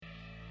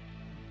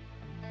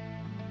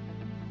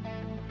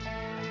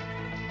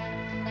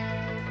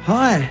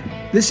Hi,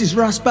 this is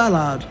Russ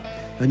Ballard,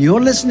 and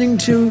you're listening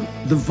to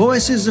the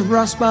Voices of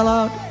Russ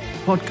Ballard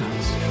podcast.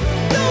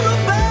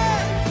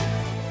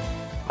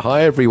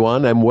 Hi,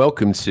 everyone, and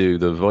welcome to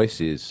the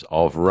Voices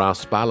of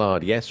Russ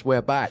Ballard. Yes,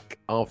 we're back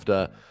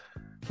after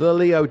the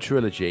Leo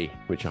trilogy,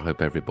 which I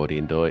hope everybody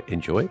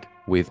enjoyed,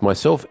 with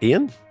myself,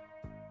 Ian.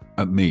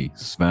 And me,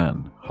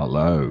 Sven.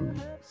 Hello.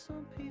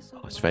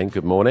 Hi, Sven,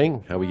 good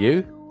morning. How are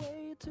you?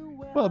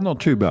 Well, not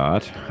too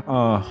bad.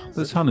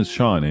 The sun is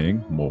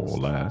shining, more or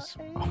less.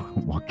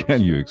 What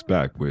can you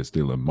expect? We're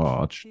still in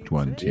March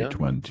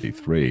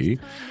 2023.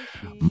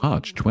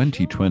 March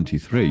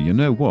 2023. You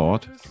know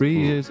what? 3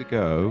 years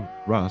ago,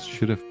 Russ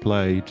should have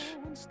played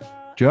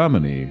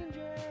Germany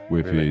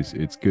with his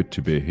It's Good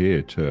to Be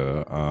Here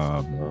tour.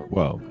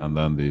 And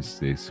then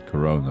this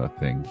Corona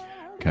thing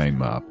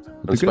came up.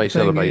 But the good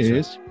thing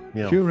is,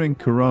 during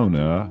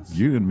Corona,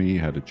 you and me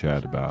had a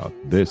chat about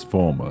this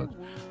format.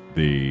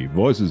 The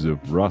Voices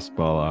of Russ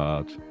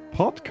Ballard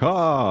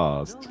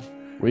podcast.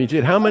 We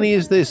did. How many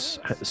is this,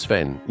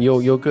 Sven?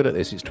 You're good at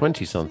this. It's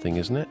 20-something,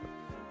 isn't it?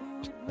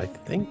 I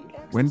think.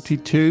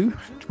 22,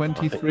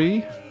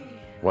 23.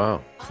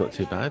 Wow, it's not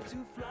too bad.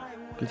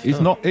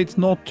 It's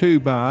not too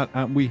bad,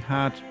 and we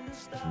had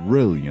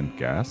brilliant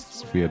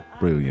guests.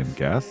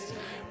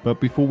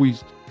 But before we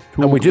talk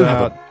we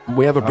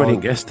have a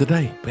brilliant guest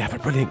today.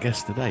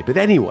 But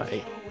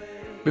anyway,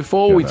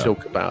 before we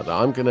talk about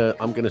that,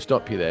 I'm gonna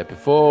stop you there.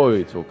 Before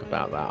we talk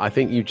about that, I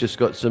think you've just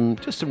got some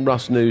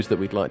Russ news that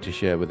we'd like to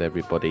share with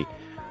everybody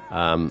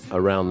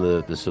around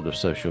the sort of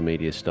social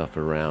media stuff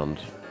around.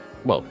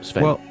 Well,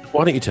 Sven,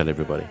 why don't you tell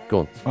everybody?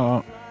 Go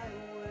on.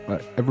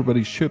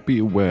 Everybody should be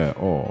aware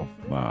of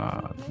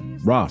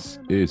Russ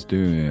is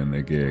doing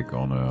a gig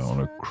on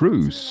a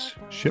cruise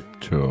ship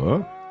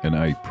tour in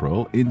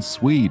April in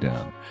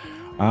Sweden,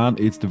 and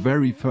it's the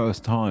very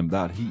first time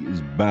that he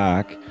is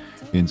back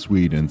in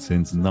Sweden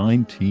since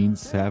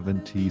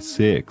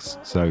 1976.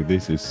 So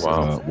this is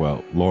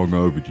long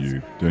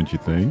overdue, don't you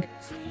think?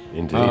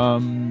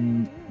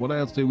 Indeed. What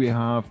else do we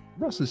have?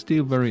 Russ is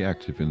still very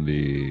active in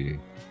the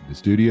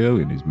studio,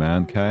 in his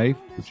man cave,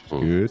 which is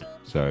good.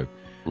 So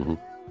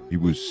he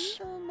was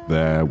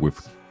there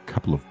with a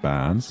couple of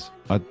bands.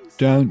 I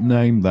don't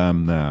name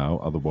them now,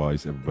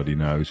 otherwise everybody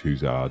knows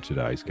who's our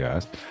today's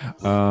guest.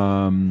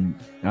 And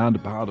a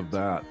part of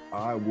that,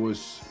 I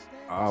was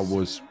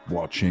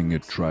watching a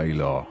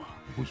trailer.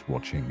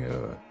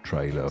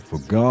 For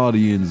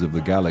Guardians of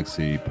the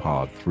Galaxy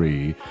Part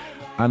 3,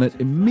 and it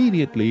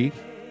immediately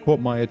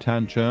caught my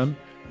attention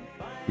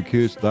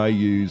because they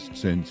used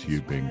Since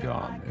You've Been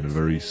Gone in a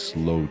very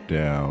slowed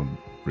down,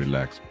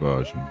 relaxed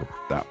version, but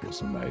that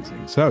was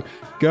amazing. So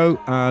go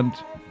and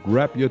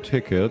grab your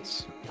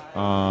tickets,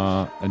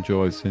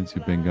 enjoy Since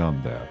You've Been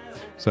Gone there.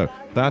 So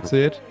that's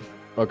it.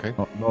 Okay.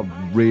 Not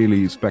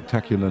really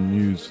spectacular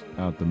news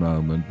at the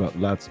moment, but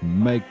let's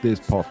make this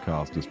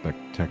podcast a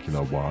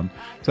spectacular one.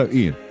 So,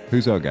 Ian,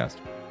 who's our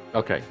guest?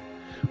 Okay.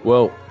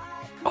 Well,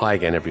 hi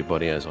again,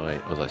 everybody. As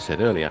I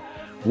said earlier,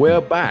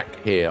 we're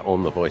back here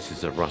on the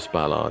Voices of Russ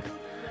Ballard,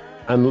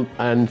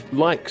 and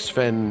like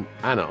Sven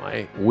and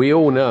I, we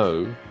all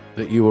know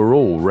that you were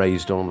all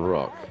raised on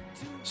rock.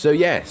 So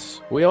yes,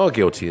 we are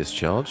guilty as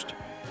charged.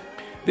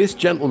 This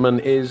gentleman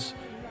is,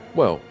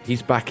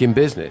 he's back in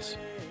business.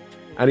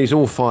 And he's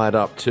all fired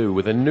up too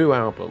with a new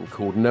album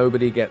called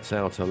Nobody Gets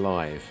Out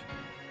Alive.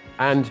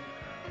 And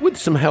with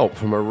some help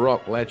from a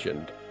rock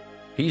legend,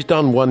 he's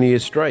done 1 year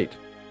straight.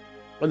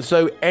 And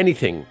so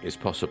anything is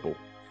possible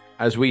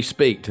as we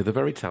speak to the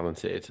very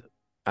talented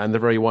and the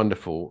very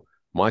wonderful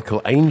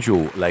Michael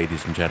Angel,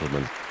 ladies and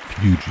gentlemen.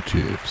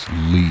 Fugitive's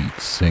lead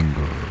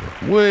singer.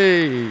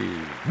 Whee!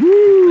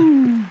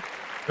 Woo!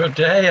 Good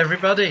day,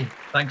 everybody.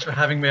 Thanks for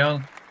having me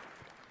on.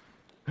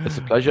 It's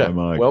a pleasure. Hi,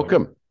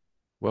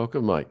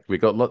 Welcome, Mike. We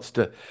got lots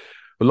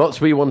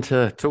we want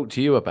to talk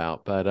to you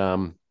about, but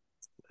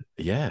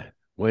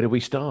where do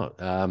we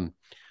start?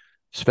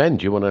 Sven,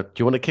 do you want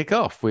to kick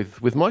off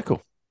with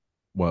Michael?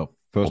 Well,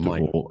 first of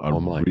all, I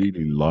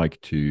really like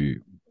to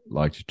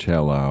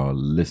tell our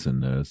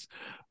listeners,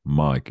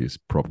 Mike is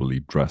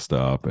properly dressed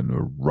up in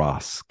a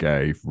Russ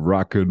gave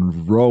rock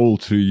and roll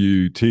to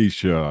you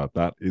t-shirt.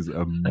 That is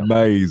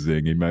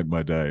amazing. He made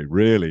my day,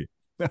 really.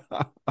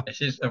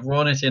 I've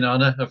worn it in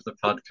honor of the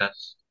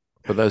podcast.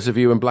 For those of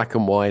you in black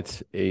and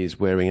white, he's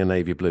wearing a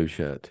navy blue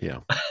shirt. Yeah.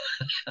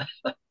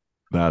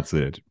 That's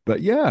it.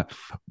 But yeah,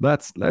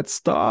 let's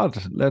start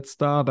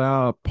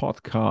our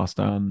podcast.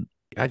 And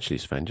actually,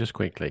 Sven, just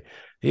quickly,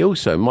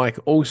 Mike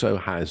also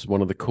has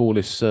one of the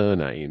coolest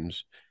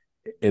surnames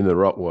in the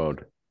rock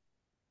world.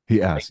 He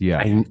has,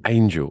 yeah.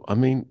 Angel. I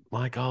mean,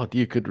 my God,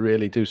 you could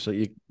really do so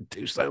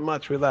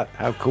much with that.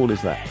 How cool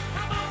is that?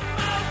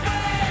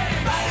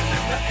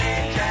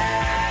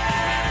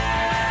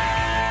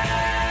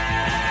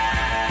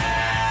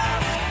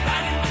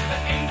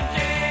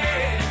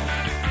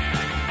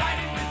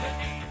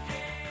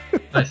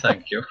 I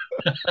thank you.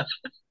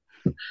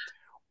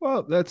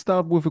 Well, let's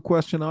start with a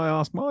question I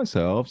asked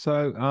myself.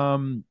 So,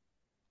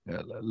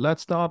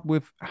 let's start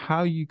with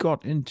how you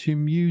got into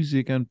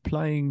music and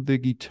playing the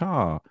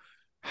guitar.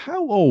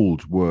 How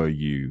old were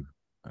you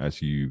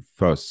as you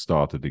first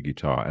started the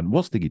guitar? And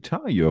was the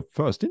guitar your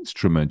first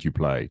instrument you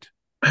played?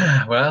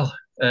 Well,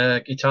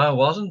 guitar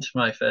wasn't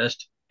my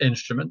first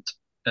instrument.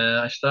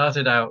 I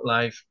started out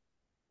life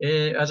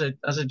as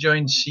a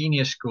joined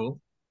senior school.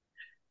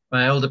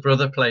 My elder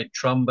brother played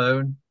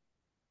trombone,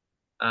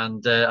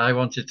 and I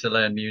wanted to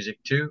learn music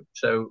too.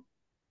 So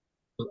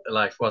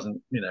life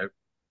wasn't,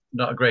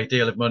 not a great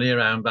deal of money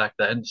around back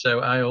then. So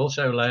I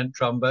also learned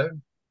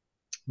trombone.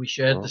 We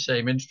shared the Well,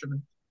 same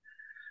instrument.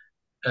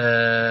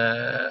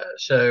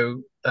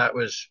 So that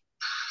was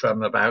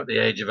from about the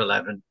age of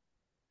 11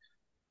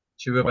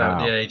 to about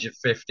the Wow. age of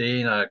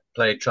 15. I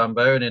played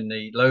trombone in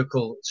the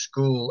local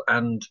school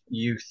and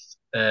youth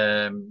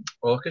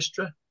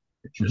orchestra,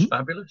 which was Mhm.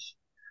 fabulous.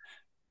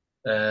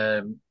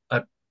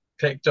 I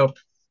picked up,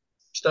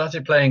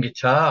 started playing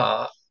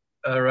guitar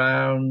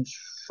around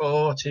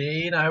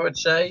 14, I would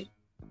say.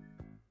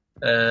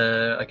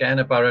 Again,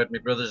 I borrowed my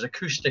brother's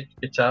acoustic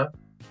guitar.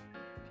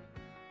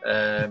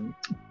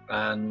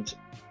 And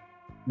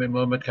my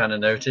mum had kind of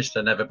noticed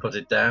I never put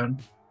it down.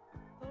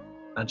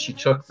 And she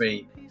took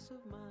me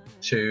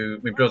to,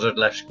 my brother had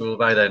left school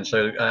by then,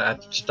 so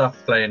I'd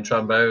stopped playing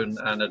trombone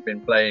and had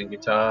been playing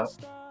guitar.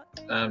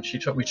 She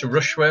took me to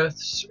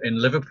Rushworth's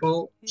in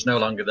Liverpool. It's no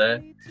longer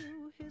there.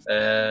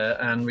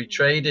 And we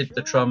traded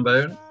the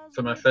trombone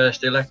for my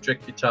first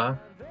electric guitar.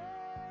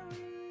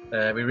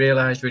 We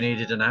realised we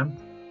needed an amp.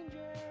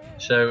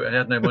 So I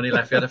had no money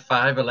left. We had a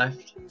fiver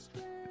left.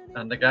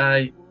 And the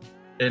guy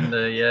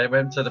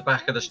went to the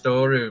back of the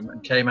storeroom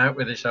and came out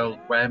with this old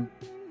Wem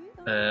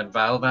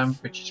valve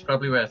amp, which is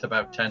probably worth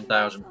about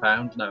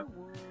 £10,000 now.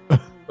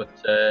 But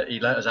he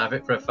let us have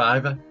it for a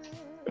fiver.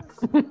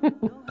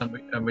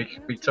 and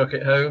we took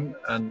it home,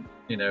 and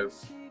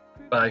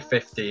by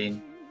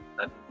 15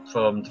 I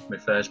formed my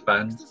first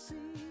band,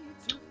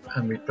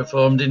 and we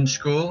performed in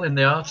school in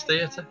the arts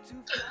theatre.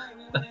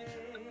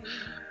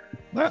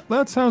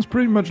 That sounds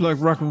pretty much like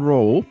rock and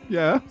roll.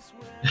 Yeah.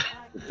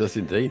 it does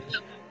indeed.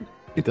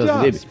 It does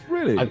does, indeed.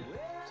 really.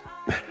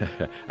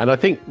 And I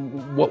think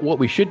what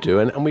we should do,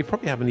 and we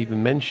probably haven't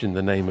even mentioned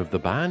the name of the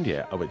band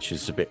yet, which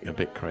is a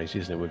bit crazy,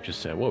 isn't it? We've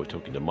just said, well, we're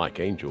talking to Mike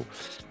Angel.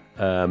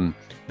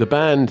 The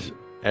band,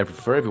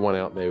 for everyone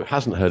out there who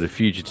hasn't heard of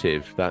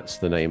Fugitive, that's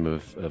the name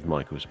of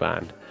Michael's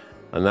band,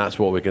 and that's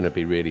what we're going to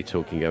be really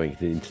going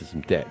into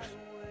some depth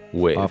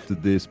with. After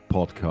this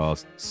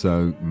podcast,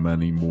 so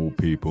many more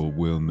people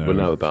will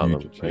know about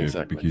Fugitive, them,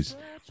 exactly. Because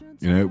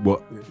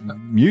what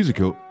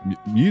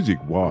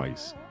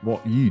music-wise,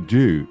 what you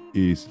do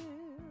is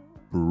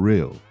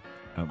real.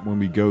 And when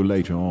we go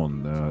later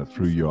on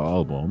through your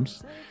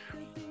albums,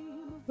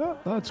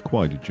 that's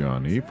quite a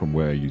journey from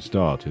where you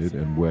started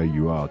and where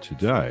you are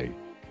today.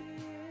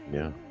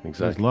 Yeah,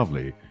 exactly. That's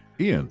lovely.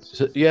 Ian.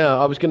 So, yeah,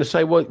 I was going to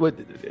say, what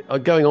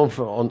going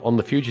on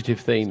the Fugitive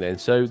theme then.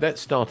 So let's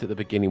start at the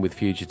beginning with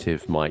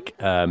Fugitive, Mike.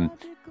 Can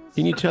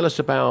you tell us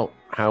about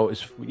how it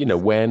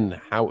was,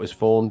 how it was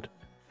formed?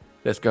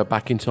 Let's go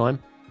back in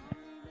time.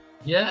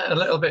 Yeah, a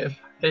little bit of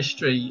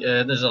history.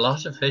 There's a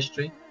lot of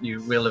history.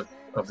 You will have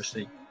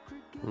obviously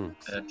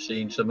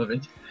seen some of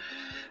it.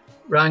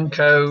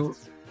 Ranko,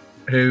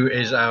 who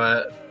is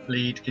our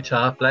lead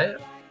guitar player,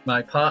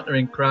 my partner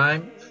in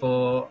crime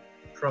for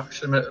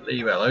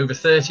approximately, over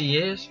 30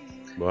 years.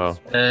 Wow.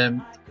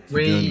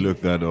 We don't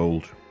look that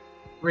old.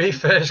 We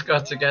first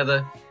got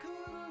together,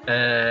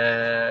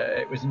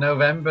 it was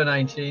November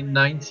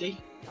 1990.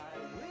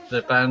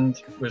 The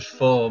band was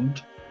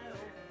formed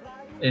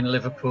in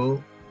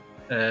Liverpool.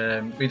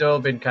 We'd all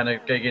been kind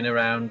of gigging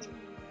around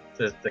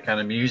the kind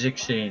of music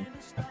scene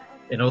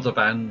in other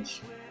bands,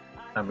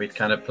 and we'd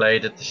kind of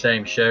played at the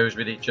same shows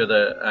with each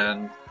other,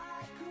 and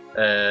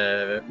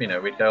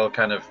we'd all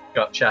kind of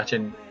got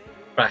chatting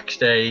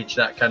backstage,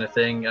 that kind of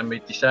thing, and we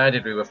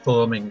decided we were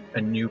forming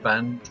a new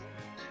band.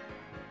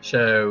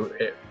 So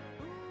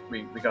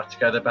we got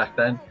together back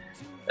then.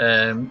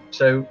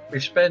 So we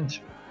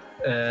spent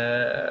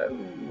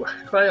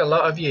quite a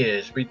lot of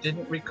years. We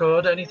didn't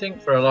record anything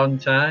for a long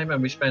time,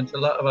 and we spent a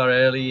lot of our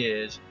early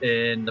years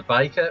in the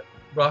biker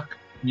rock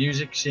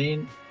music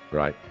scene,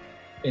 right,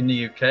 in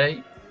the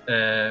UK,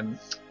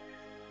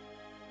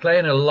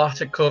 playing a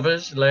lot of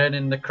covers,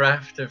 learning the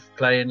craft of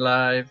playing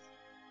live,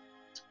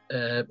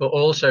 but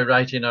also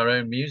writing our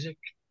own music.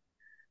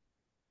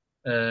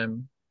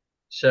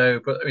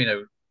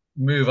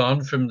 Move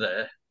on from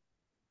there.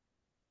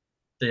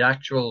 The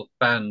actual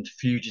band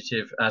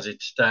Fugitive, as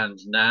it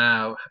stands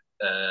now,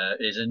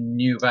 is a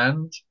new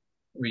band.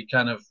 We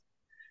kind of,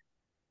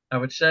 I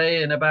would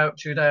say, in about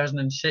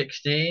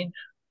 2016,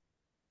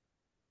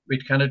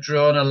 we'd kind of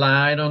drawn a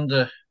line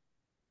under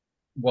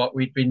what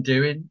we'd been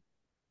doing,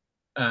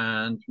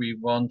 and we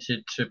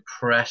wanted to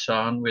press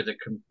on with a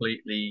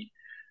completely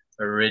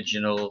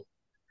original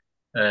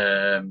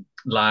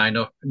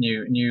lineup,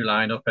 new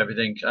lineup,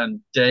 everything. And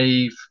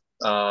Dave,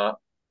 our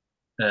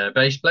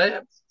bass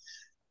player,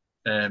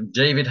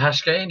 David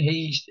Haskane,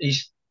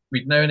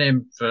 we'd known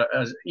him for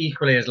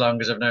equally as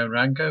long as I've known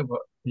Ranko, but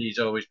he's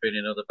always been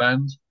in other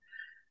bands.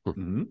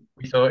 Mm-hmm.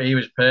 We thought he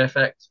was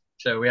perfect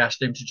So we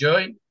asked him to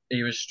join.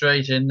 He was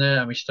straight in there,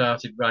 and we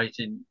started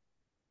writing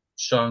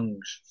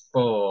songs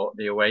for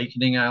the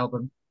Awakening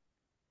album.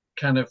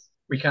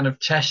 We kind of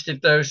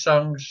tested those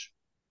songs.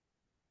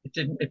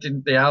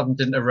 The album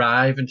didn't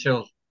arrive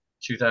until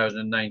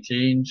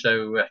 2019.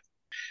 So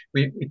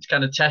we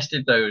kind of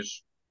tested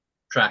those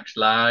tracks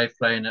live,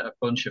 playing at a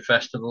bunch of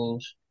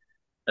festivals.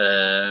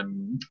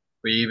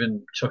 We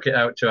even took it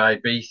out to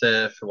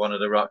Ibiza for one of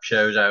the rock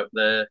shows out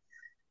there.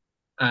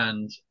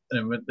 And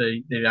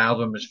the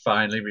album was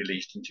finally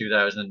released in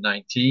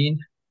 2019.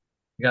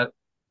 We got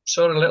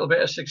sort of a little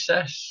bit of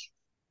success.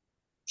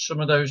 Some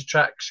of those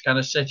tracks kind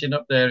of sitting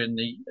up there in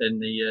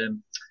the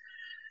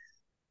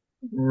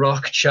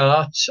rock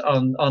charts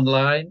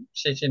online,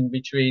 sitting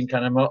between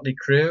kind of Motley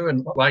Crue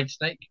and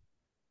Whitesnake.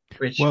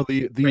 Well,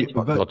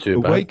 the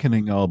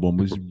Awakening album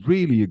was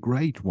really a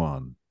great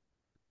one.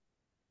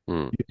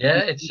 Yeah,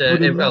 it's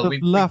put a lot of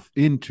love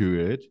into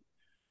it,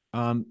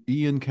 and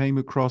Ian came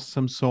across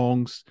some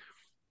songs,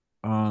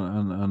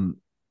 and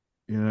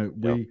you know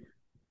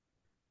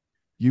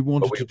you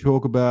wanted to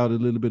talk about a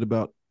little bit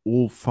about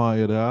All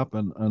Fired Up,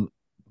 and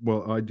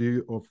well, I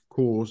do of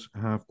course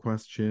have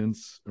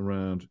questions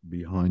around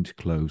Behind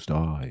Closed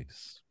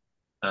Eyes.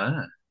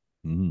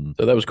 So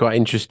that was quite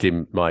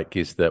interesting, Mike,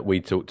 is that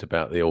we talked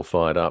about the All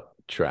Fired Up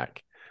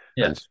track,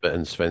 and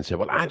Sven said,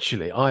 well,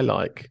 actually I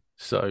like.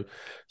 So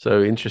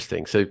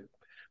interesting. So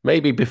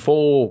maybe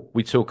before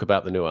we talk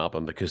about the new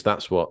album, because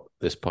that's what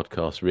this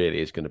podcast really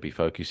is going to be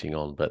focusing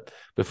on. But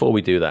before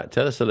we do that,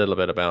 tell us a little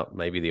bit about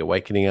maybe the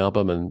Awakening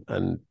album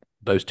and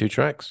those two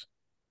tracks.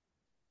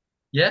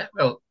 Yeah,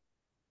 well,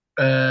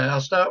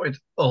 I'll start with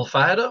All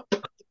Fired Up.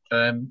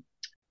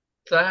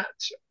 That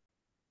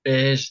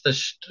is the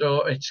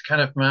story. It's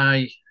kind of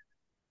my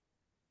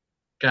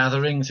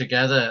gathering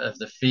together of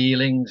the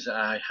feelings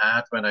I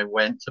had when I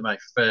went to my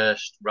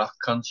first rock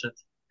concert.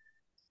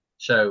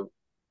 So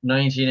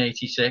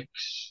 1986,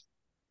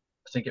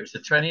 I think it was the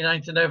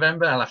 29th of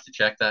November. I'll have to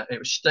check that. It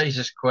was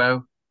Status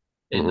Quo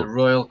in the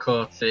Royal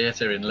Court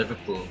Theatre in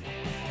Liverpool.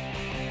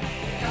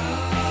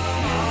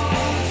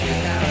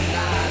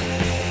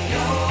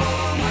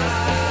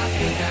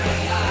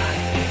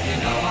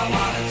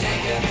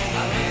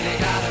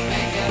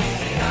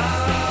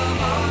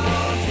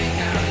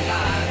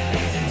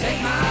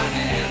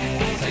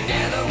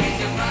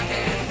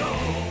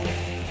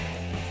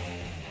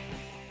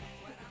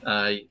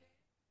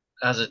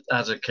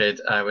 As a kid,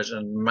 I was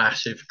a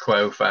massive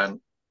Quo fan,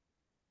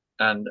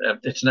 and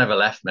it's never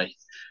left me.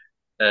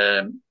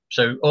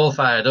 So All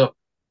Fired Up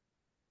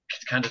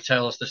kind of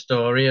tells the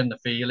story and the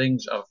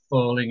feelings of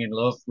falling in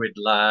love with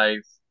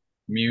live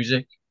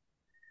music.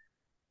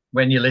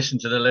 When you listen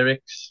to the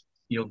lyrics,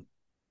 you'll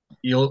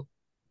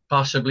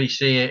possibly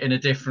see it in a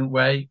different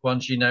way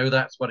once you know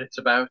that's what it's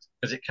about,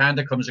 because it kind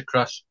of comes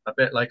across a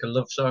bit like a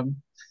love song,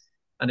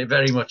 and it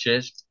very much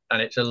is,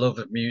 and it's a love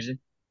of music.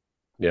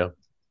 Yeah.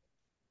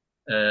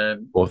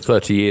 Or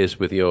 30 years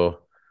with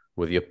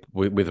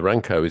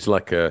Ranko is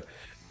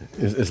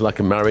like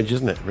a marriage,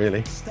 isn't it? Really.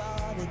 It's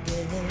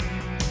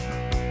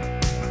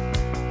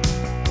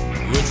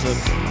a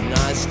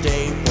nice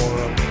day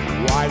for a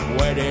white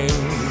wedding.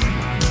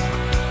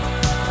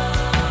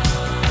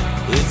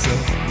 It's a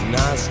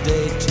nice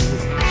day to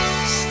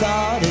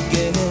start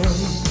again.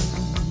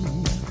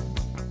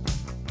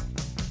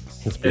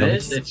 It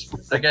is.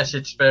 I guess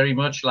it's very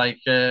much like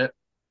Mr.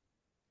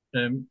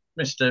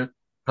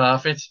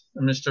 Parfit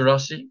and Mr.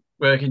 Rossi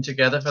working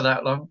together for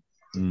that long.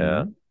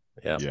 Yeah.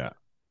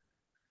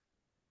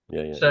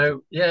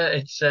 So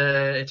it's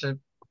a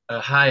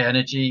high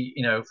energy,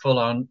 full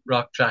on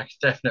rock track.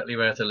 Definitely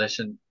worth a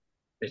listen.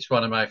 It's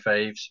one of my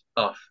faves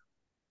off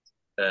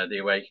the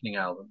Awakening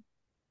album.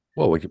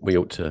 Well, we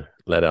ought to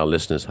let our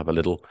listeners have a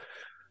little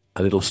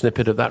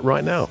snippet of that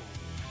right now.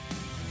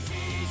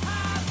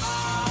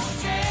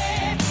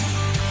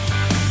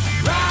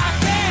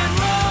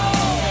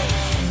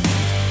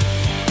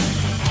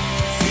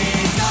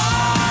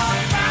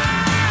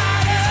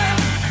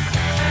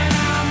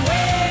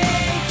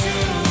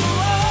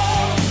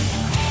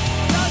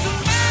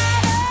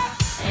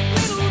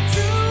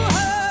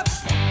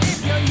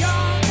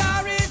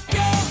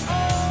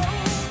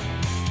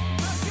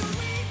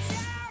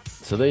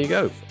 So there you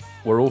go.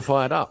 We're all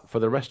fired up for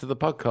the rest of the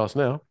podcast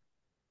now.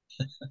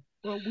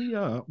 Well,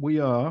 we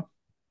are.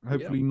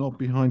 Hopefully not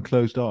behind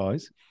closed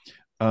eyes.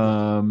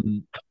 Tell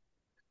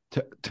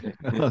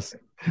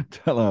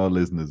our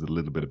listeners a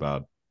little bit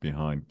about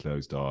Behind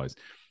Closed Eyes.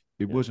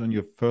 It was on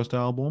your first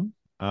album,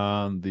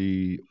 and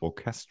the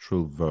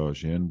orchestral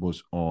version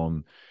was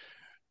on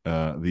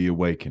The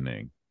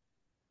Awakening.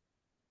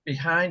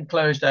 Behind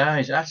Closed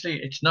Eyes.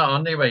 Actually, it's not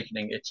on The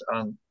Awakening. It's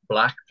on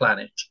Black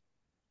Planet.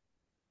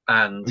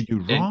 And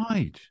you're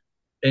right.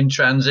 In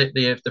Transit,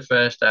 the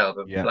first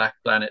album, yeah. Black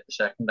Planet, the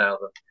second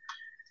album.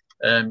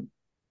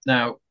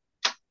 Now,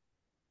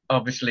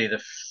 obviously,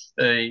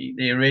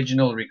 the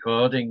original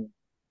recording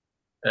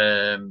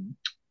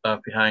of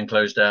Behind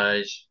Closed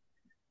Eyes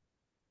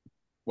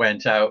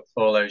went out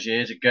all those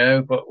years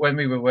ago. But when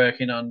we were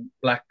working on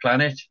Black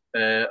Planet,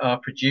 our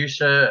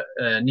producer,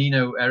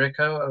 Nino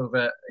Erico,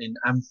 over in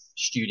Amp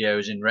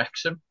Studios in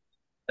Wrexham,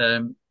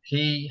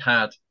 he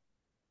had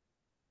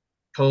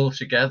pulled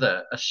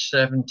together a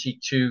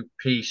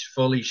 72-piece,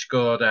 fully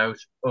scored out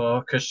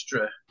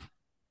orchestra,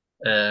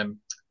 kind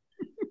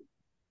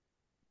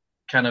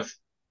of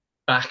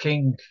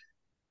backing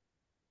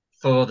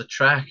for the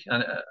track.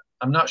 And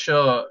I'm not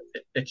sure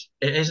it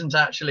isn't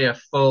actually a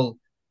full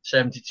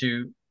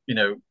 72,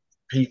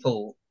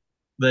 people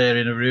there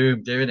in a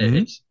room doing it.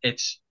 Mm-hmm.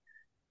 It's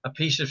a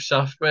piece of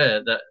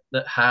software that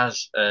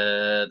has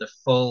the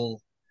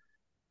full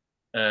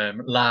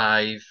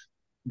live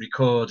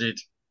recorded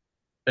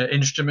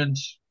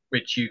instruments,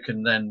 which you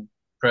can then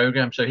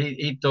program. So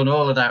he'd done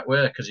all of that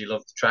work because he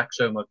loved the track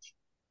so much,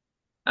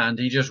 and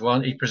he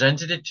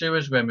presented it to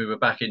us when we were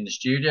back in the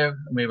studio,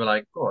 and we were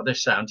like, "Oh,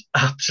 this sounds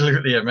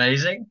absolutely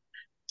amazing!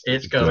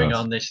 It's going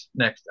on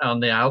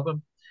the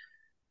album."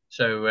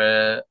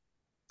 So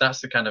that's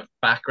the kind of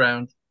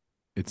background.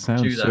 It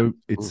sounds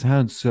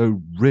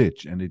so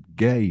rich, and it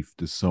gave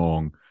the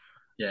song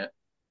a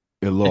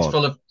lot.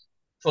 It's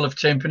full of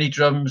timpani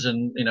drums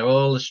and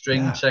all the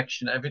string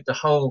section, the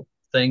whole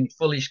thing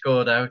fully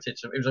scored out. It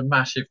was a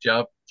massive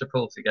job to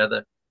pull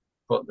together,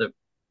 but the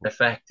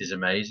effect is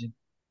amazing.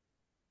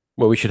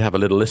 Well, we should have a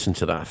little listen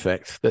to that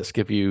effect. Let's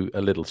give you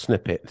a little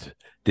snippet,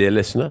 dear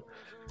listener.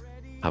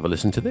 Have a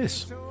listen to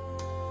this.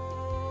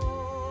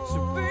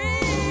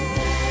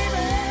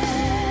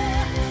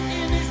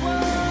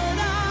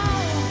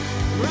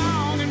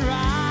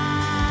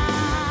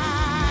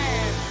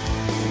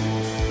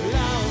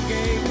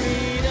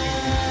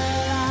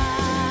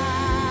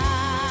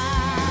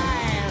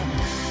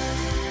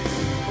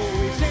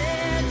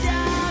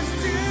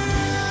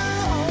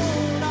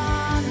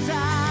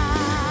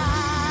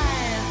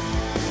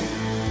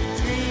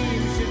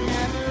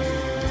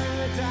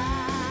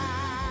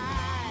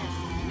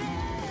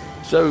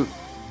 So,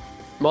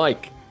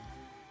 Mike,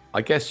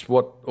 I guess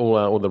what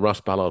all the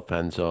Russ Ballard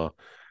fans are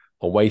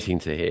waiting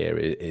to hear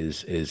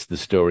is the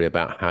story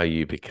about how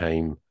you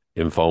became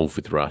involved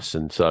with Russ,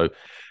 and so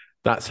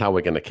that's how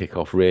we're going to kick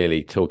off.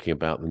 Really, talking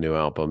about the new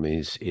album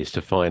is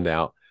to find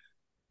out,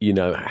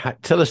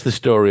 tell us the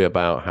story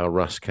about how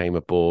Russ came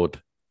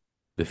aboard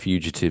the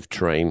Fugitive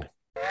train.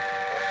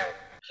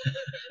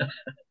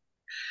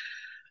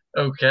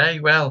 Okay,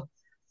 well,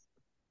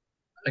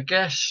 I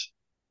guess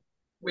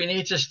we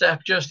need to step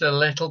just a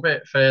little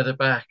bit further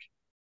back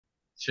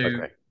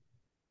to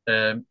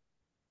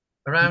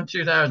around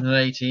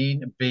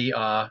 2018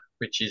 BR,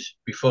 which is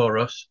before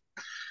us.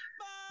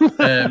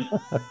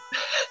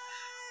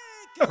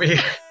 We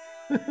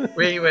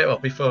were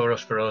before us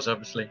for us,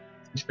 obviously.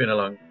 It's been a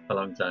long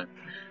time.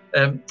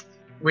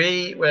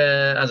 We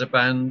were, as a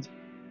band,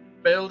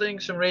 building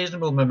some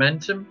reasonable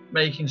momentum,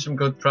 making some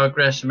good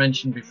progress. I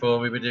mentioned before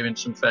we were doing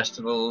some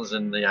festivals,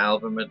 and the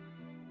album had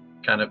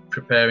kind of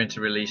preparing to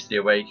release The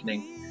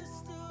Awakening.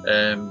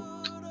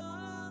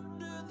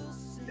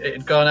 It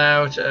had gone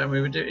out, and we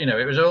were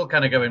it was all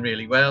kind of going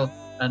really well.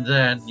 And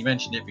then, you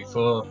mentioned it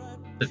before,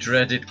 the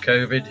dreaded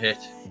COVID hit,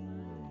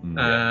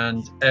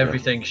 and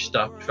everything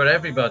stopped for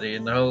everybody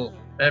in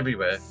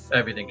everywhere.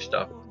 Everything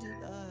stopped.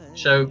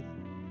 So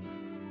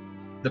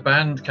the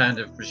band kind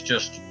of was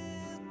just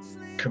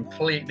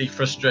completely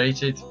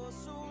frustrated,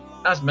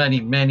 as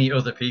many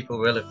other people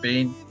will have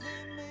been.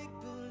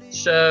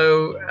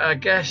 So I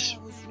guess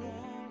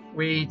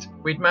we'd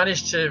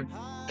managed to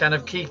kind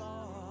of keep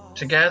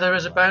together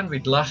as a band.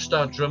 We'd lost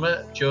our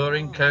drummer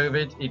during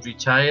COVID. He'd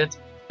retired.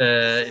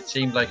 It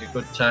seemed like a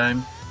good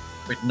time,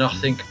 with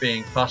nothing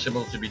being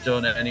possible to be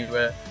done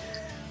anywhere.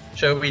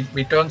 So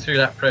we'd gone through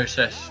that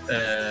process,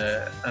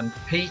 and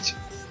Pete,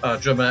 our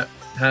drummer,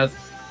 had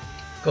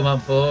come on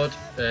board.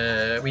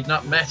 We'd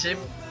not met him.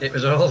 It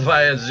was all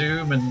via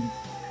Zoom, and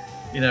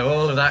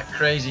all of that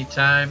crazy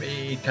time.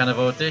 He kind of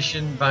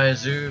auditioned via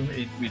Zoom.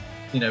 It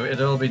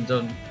had all been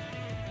done.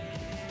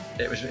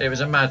 It was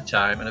a mad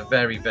time and a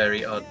very,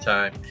 very odd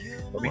time.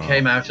 But we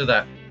came out of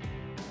that.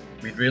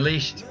 We'd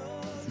released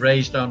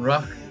Raised on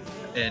Rock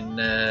in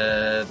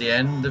the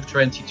end of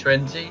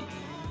 2020,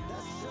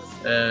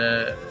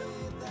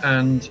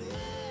 and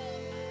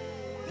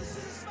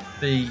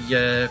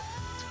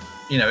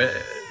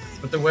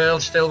but the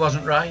world still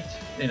wasn't right.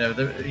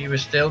 He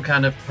was still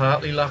kind of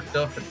partly locked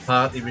up and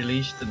partly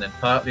released, and then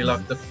partly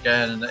locked up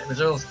again, and it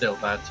was all still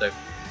bad. So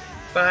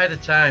by the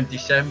time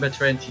December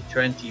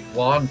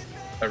 2021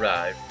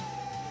 arrived,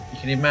 you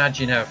can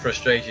imagine how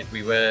frustrated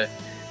we were.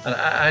 And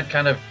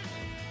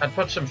I'd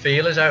put some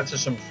feelers out to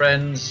some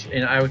friends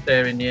out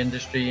there in the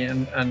industry,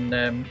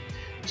 and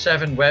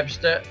Seven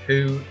Webster,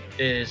 who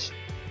is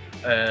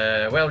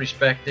well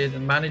respected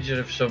and manager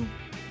of some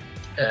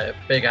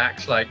big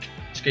acts like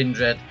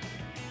Skindred,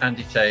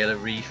 Andy Taylor,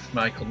 Reef,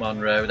 Michael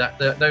Monroe,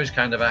 those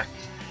kind of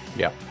acts.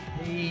 Yeah.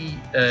 He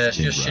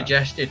just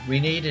suggested we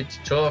needed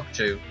to talk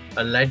to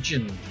a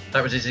legend.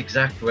 That was his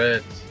exact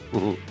words.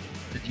 Mm-hmm.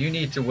 That you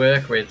need to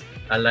work with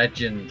a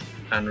legend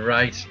and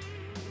write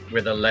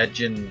with a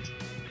legend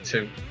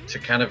to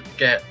kind of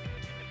get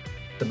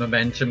the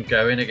momentum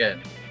going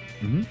again.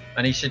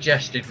 and he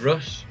suggested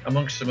Russ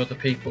amongst some other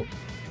people.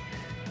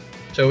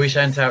 So we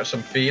sent out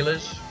some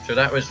feelers. So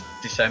that was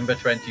December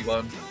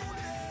 21.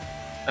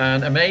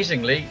 And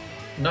amazingly,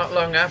 not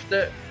long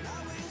after,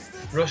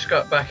 Russ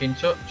got back in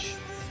touch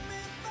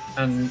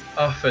and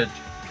offered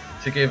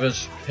to give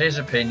us his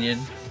opinion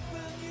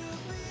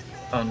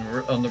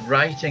on the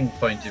writing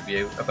point of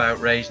view about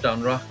Raised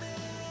on Rock.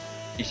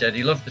 He said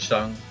he loved the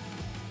song,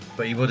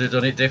 but he would have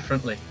done it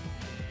differently.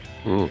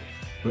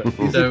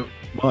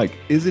 Mike,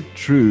 is it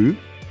true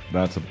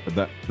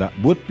that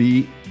would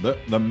be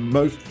the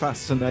most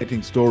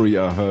fascinating story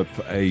I heard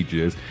for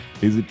ages?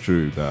 Is it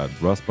true that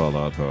Russ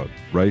Ballard heard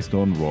Raised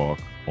on Rock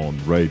on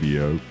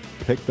radio,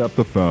 picked up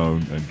the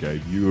phone and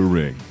gave you a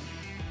ring?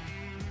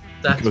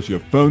 Because your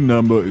phone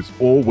number is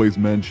always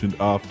mentioned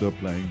after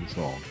playing the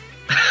song.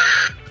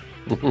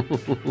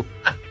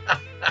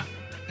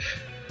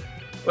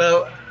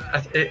 Well,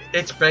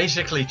 it's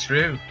basically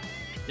true.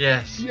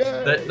 Yes.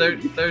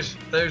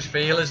 Those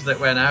feelers that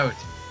went out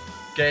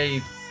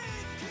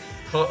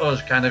put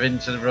us kind of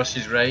into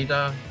Russ's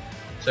radar.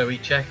 So he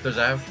checked us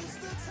out.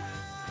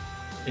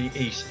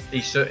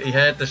 He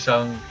heard the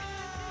song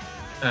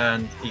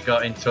and he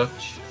got in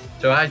touch.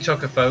 So I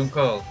took a phone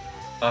call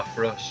off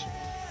Russ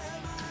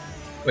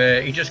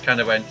where he just kind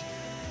of went,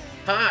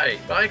 "Hi,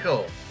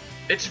 Michael,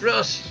 it's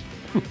Russ.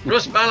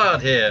 Russ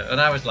Ballard here." And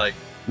I was like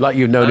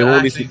you've known him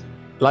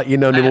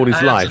all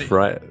his life,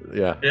 right?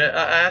 Yeah. Yeah,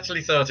 I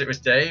actually thought it was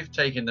Dave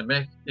taking the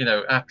mic,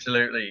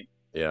 absolutely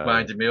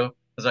winding me up.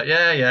 I was like,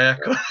 yeah.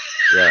 Cool.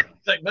 Yeah.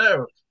 Like,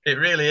 no, it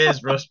really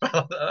is Russ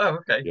Ballard. Oh,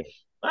 okay.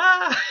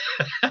 Yeah.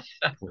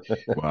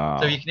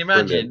 Wow. So you can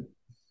imagine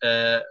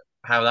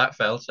how that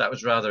felt. That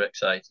was rather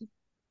exciting.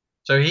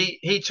 So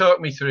he talked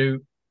me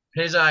through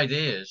his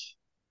ideas,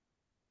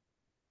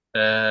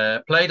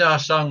 played our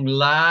song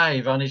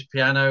live on his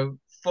piano,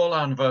 full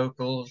on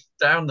vocals,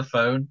 down the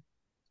phone,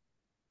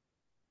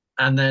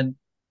 and then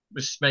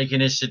was making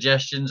his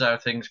suggestions how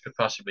things could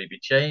possibly be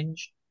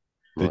changed.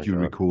 Did you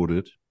record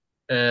it?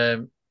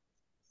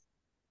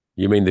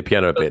 You mean the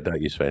piano bit,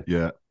 don't you, Sven?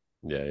 Yeah.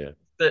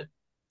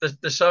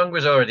 The song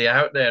was already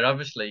out there,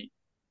 obviously,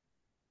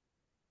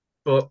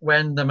 but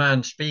when the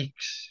man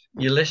speaks,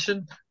 you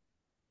listen.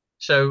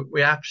 So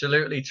we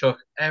absolutely took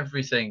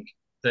everything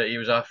that he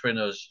was offering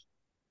us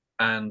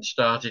and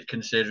started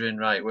considering,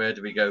 right, where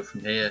do we go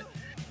from here?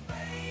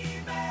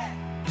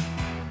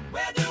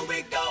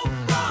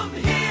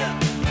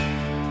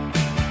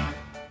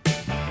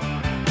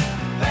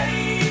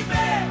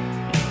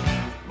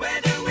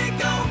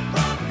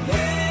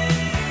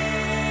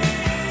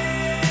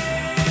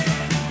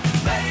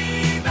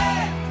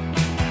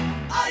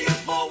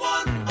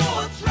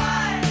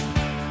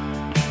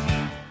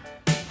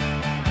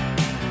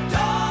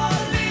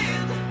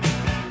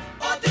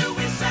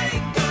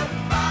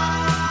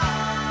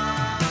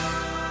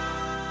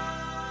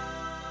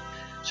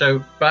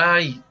 So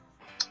by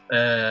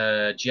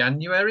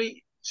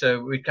January,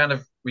 so we'd kind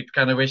of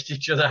wished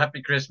each other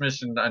happy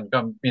Christmas and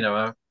gone,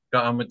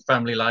 got on with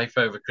family life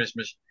over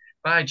Christmas.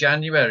 By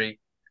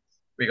January,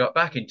 we got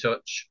back in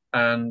touch,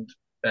 and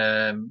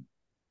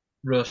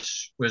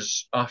Russ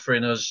was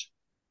offering us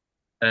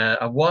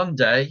a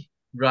one-day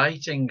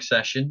writing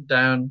session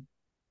down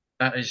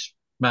at his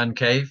man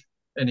cave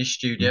in his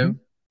studio.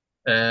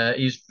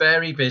 He's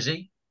very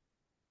busy,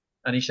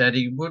 and he said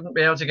he wouldn't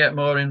be able to get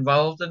more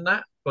involved than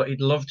that, but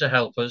he'd love to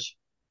help us.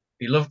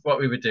 He loved what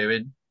we were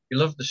doing. He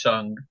loved the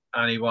song,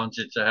 and he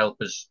wanted to help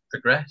us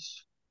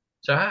progress.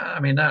 So, I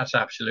mean, that's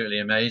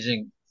absolutely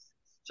amazing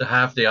to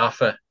have the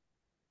offer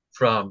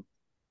from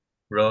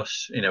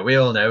Russ. We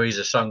all know he's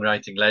a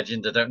songwriting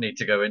legend. I don't need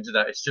to go into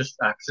that. It's just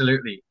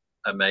absolutely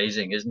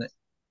amazing, isn't it?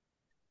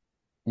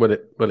 Well,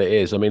 it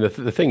is. I mean,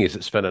 the thing is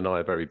that Sven and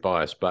I are very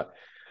biased, but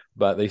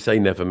they say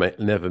never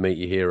meet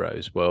your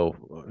heroes. Well,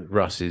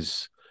 Russ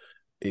is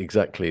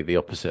exactly the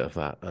opposite of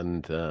that,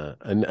 and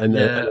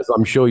as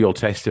I'm sure you'll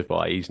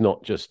testify, he's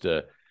not just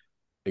a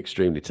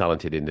extremely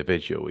talented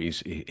individual.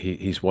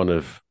 He's one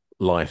of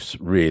life's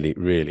really,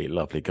 really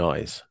lovely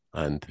guys,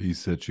 and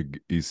he's such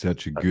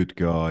a good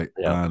guy,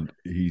 and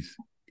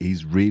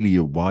he's really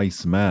a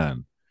wise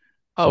man.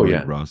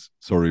 Russ.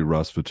 Sorry,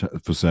 Russ,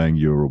 for saying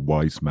you're a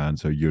wise man.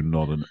 So you're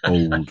not an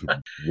old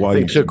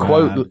wise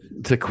man.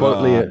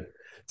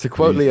 To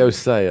quote Leo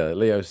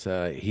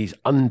Sayer, he's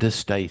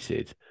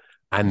understated.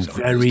 And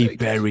very,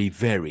 very,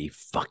 very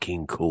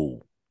fucking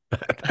cool.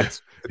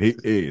 He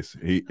is.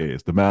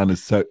 The man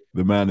is so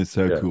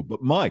cool.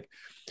 But Mike,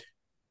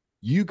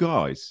 you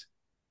guys,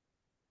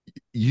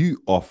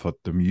 you offered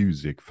the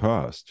music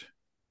first.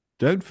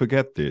 Don't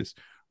forget this.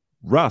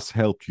 Russ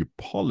helped you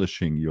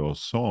polishing your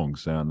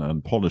songs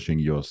and polishing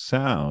your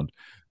sound,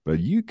 but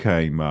you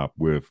came up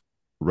with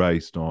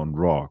Raised on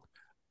Rock.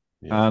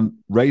 Yeah. And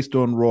Raised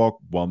on Rock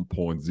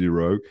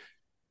 1.0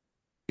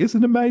 is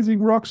an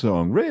amazing rock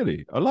song,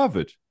 really. I love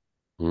it.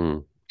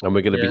 And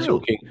we're going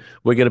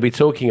to be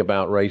talking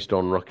about Raised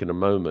on Rock in a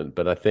moment,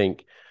 but I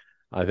think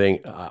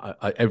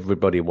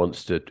everybody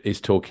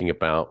is talking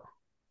about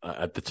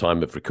at the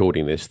time of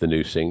recording this the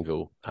new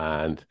single,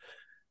 and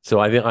So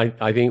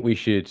I think we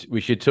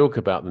should talk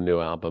about the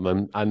new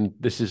album, and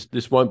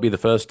this won't be the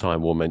first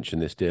time we'll mention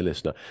this, dear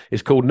listener.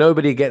 It's called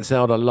 "Nobody Gets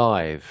Out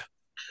Alive"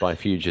 by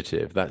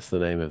Fugitive. That's the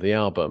name of the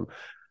album,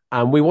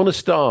 and we want to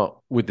start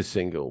with the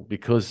single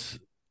because,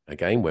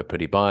 again, we're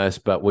pretty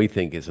biased, but we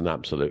think it's an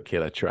absolute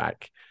killer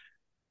track.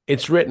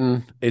 It's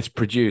written, it's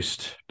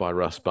produced by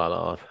Russ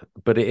Ballard,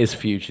 but it is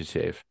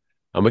Fugitive,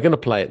 and we're going to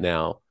play it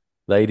now,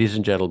 ladies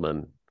and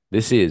gentlemen.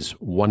 This is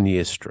 1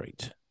 Year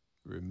Straight.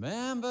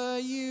 Remember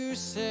you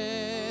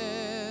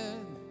said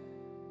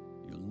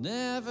you'll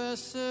never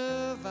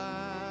survive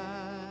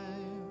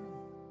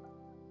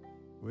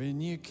when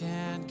you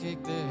can't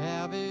kick the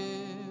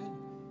habit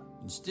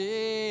and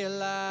stay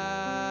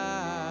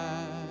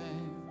alive.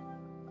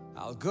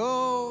 I'll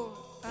go,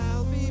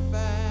 I'll be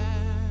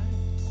back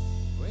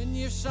when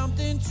you've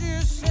something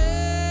to celebrate.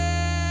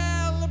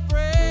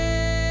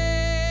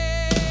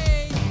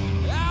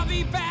 I'll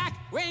be back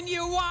when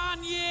you're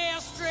 1 year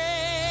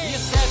straight. You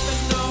said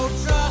there's no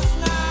trust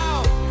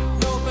now,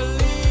 no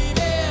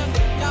believing,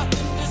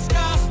 nothing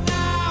discussed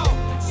now,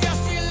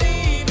 just you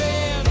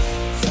leaving.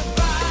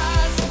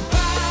 Surprise,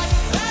 surprise,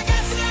 I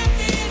got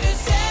something to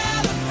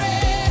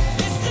celebrate.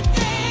 It's the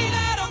day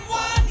that I'm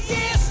 1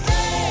 year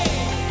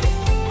straight.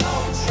 No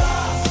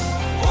trust,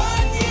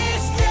 1 year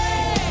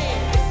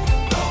straight,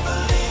 no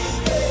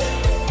believing.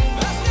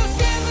 I still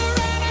shiver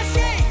and I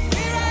shake,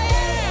 here I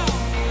am,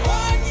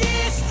 1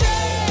 year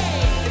straight.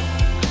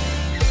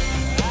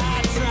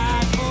 I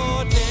tried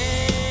for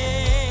days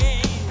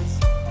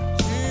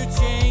to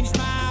change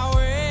my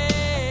ways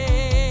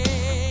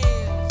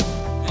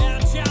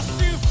and just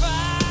to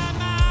find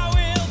my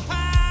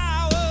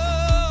willpower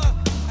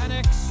and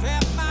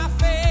accept my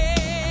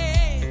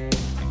fate,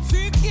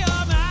 to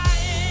cure my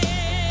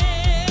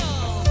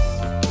ills,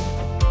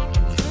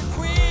 to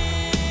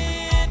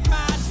quit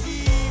my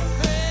cheap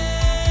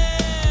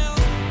thrills,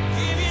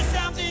 give you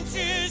something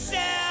to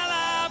celebrate.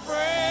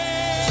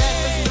 Said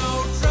there's no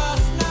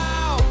trust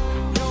now,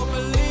 no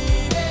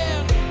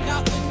believing,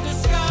 nothing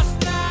discussed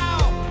now,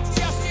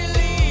 just you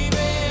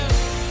leaving.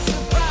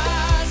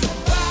 Surprise,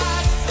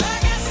 surprise, I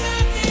got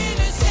something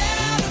to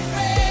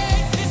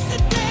celebrate. It's the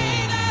day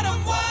that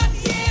I'm 1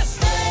 year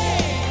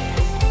straight.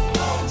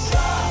 No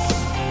trust,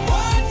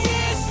 1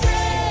 year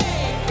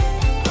straight,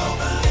 no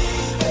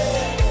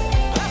believing.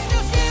 I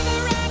still shiver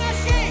and I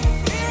shake,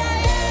 here I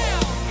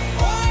am,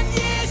 1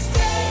 year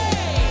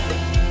straight.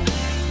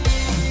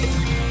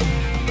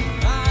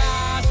 My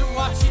eyes are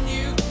watching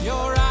you,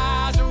 your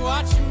eyes are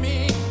watching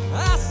me.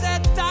 I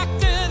said,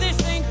 doctor, this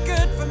ain't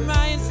good for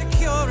my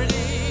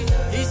insecurity.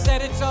 He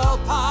said it's all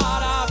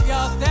part of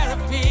your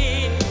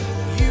therapy.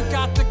 You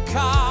got the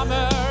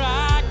karma,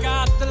 I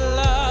got the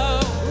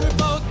love. We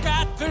both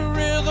got the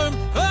rhythm,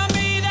 for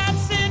me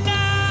that's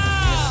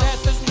enough. You said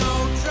there's no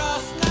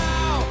trust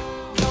now,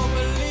 no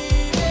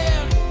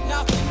believing,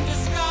 nothing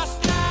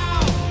discussed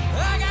now.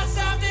 I got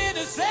something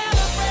to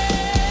celebrate.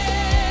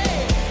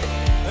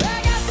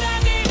 I got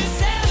something to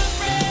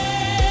celebrate.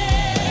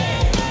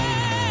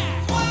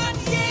 1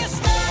 year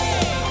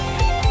straight,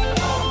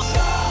 no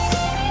trust,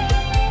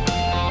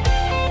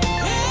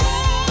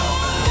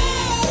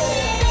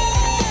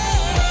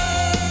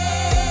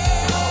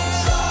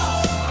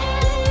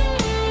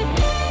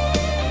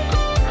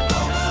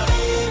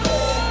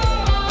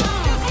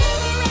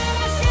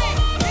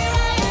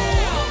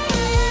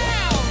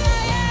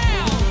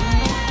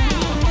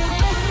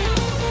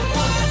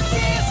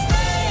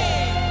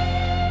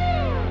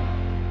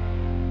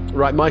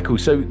 Right, Michael.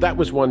 So that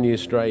was 1 year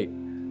straight.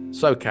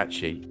 So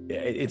catchy.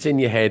 It's in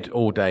your head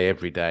all day,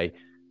 every day.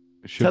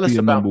 It should Tell be us a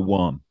about- number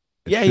one.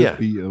 It Yeah, should yeah.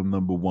 be a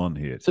number one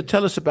hit. So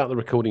tell us about the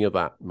recording of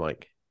that,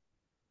 Mike.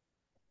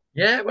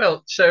 Yeah,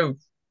 well, so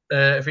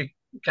if we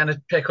kind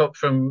of pick up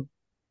from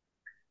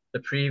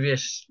the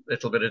previous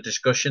little bit of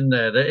discussion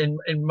there, that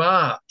in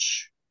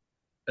March,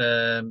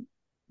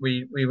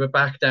 we were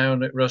back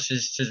down at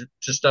Russ's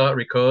to start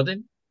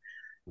recording,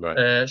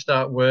 Right.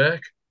 start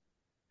work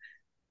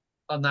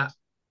on that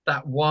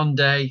 1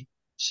 day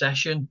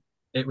session.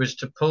 It was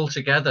to pull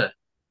together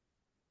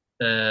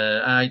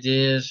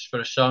ideas for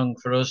a song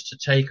for us to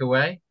take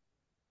away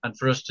and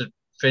for us to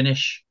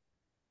finish,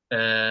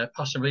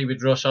 possibly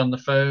with Russ on the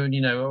phone,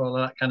 all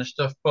that kind of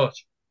stuff. But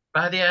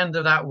by the end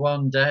of that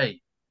 1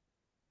 day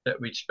that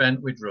we'd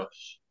spent with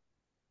Russ,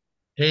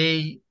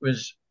 he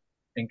was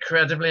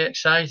incredibly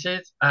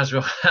excited, as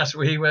well as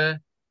we were.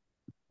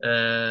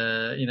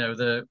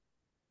 The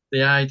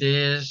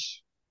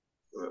ideas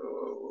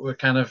were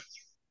kind of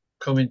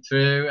coming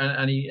through,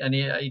 and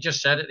he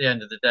just said at the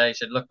end of the day, he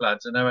said, "Look,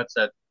 lads, I know I'd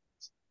said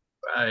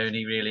I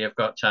only really have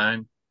got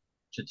time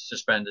to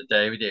spend a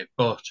day with you,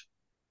 but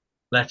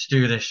let's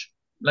do this.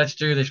 Let's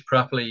do this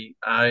properly.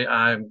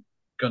 I'm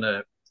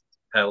gonna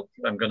help.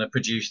 I'm gonna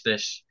produce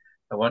this.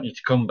 I want you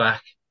to come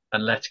back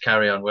and let's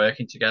carry on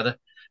working together."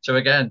 So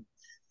again,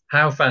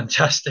 how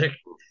fantastic!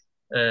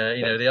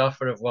 The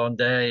offer of 1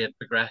 day had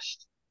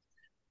progressed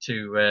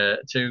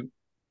to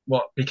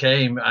what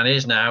became and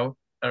is now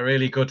a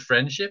really good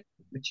friendship,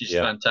 which is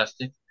Yeah.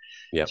 fantastic.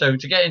 Yeah. So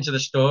to get into the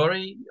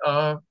story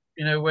of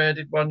where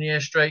did 1 year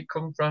straight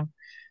come from?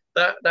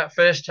 That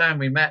first time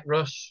we met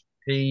Russ,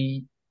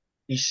 he's,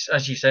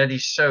 as you said,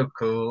 he's so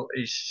cool.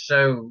 He's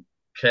so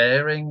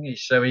caring.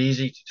 He's so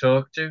easy to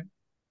talk to.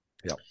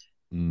 Yeah.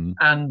 Mm.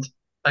 And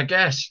I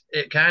guess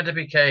it kind of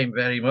became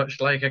very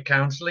much like a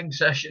counseling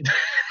session.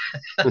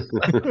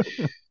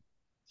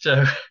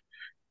 So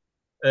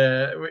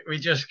we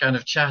just kind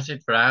of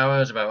chatted for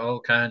hours about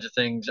all kinds of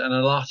things. And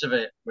a lot of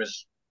it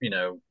was,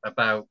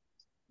 about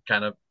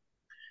kind of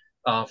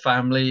our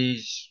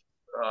families,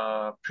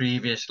 our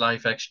previous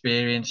life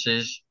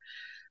experiences.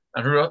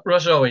 And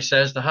Russ always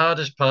says the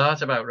hardest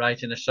part about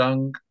writing a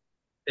song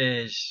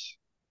is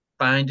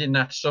finding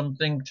that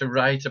something to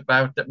write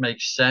about that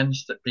makes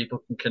sense, that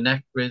people can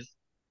connect with.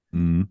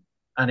 Mm.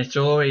 And it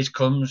always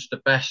comes, the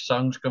best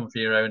songs come for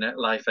your own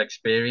life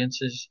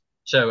experiences.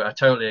 So I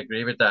totally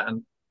agree with that.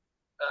 And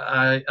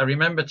I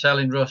remember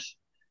telling Russ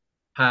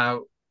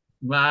how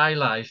my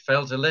life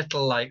felt a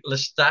little like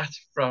Lestat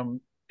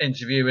from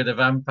Interview with a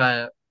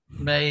Vampire,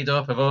 made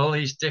up of all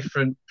these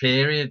different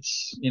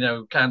periods,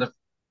 kind of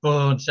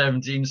born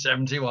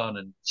 1771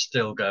 and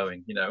still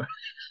going,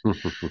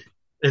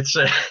 It's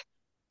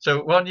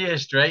so 1 year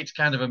straight's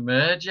kind of a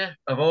merger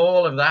of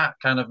all of that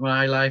kind of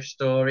my life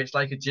story. It's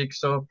like a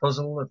jigsaw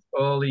puzzle of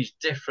all these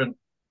different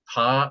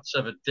parts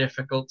of a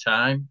difficult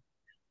time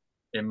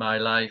in my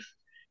life.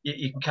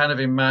 You can kind of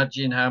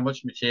imagine how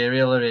much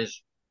material there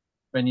is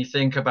when you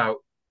think about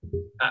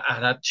I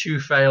had 2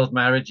 failed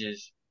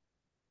marriages,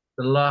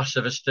 the loss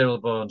of a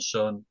stillborn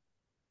son,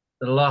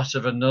 the loss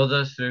of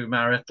another through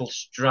marital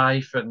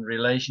strife and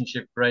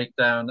relationship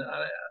breakdown.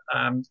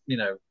 I'm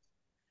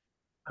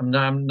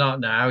not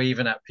now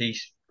even at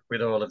peace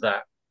with all of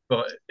that,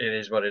 but it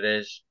is what it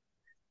is.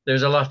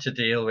 There's a lot to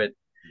deal with.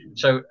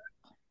 So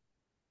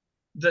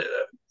the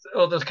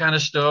other kind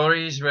of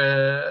stories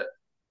where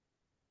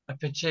a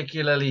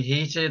particularly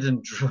heated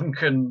and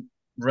drunken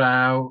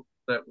row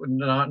that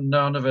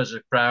none of us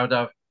are proud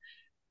of.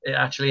 It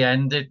actually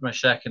ended my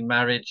second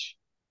marriage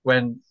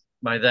when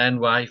my then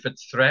wife had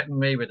threatened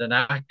me with an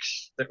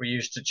axe that we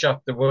used to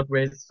chop the wood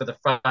with for the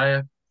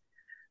fire.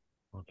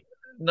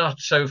 Not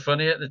so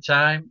funny at the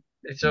time.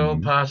 It's all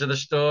part of the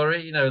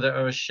story, that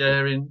I was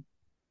sharing.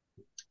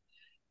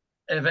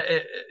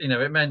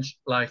 It meant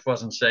life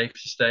wasn't safe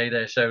to stay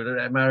there. So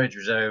the marriage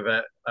was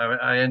over.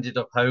 I ended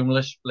up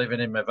homeless,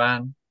 living in my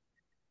van.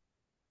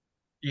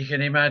 You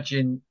can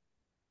imagine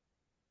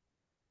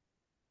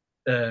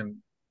the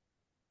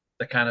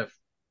kind of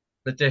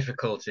the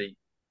difficulty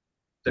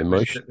that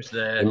was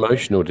there.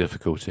 Emotional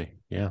difficulty.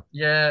 Yeah.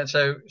 Yeah.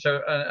 So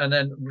and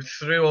then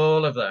through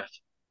all of that,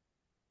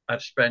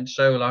 I've spent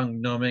so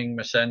long numbing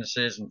my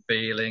senses and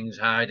feelings,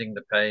 hiding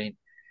the pain,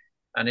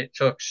 and it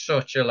took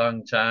such a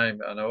long time,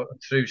 and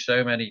through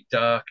so many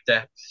dark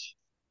depths.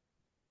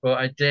 But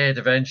I did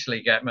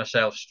eventually get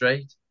myself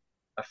straight.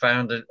 I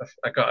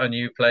got a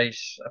new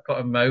place. I put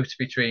a moat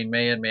between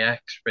me and my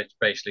ex, which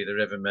basically the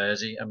River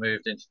Mersey. I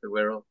moved into the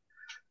Wirral,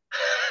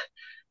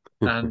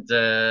 and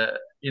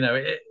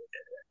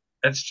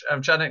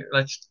I'm trying to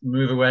let's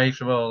move away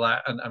from all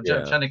that, and I'm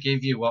trying to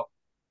give you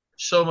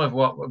some of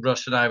what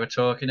Russ and I were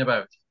talking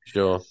about.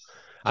 Sure. So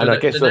And I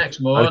guess the next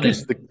morning,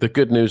 the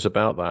good news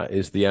about that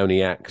is the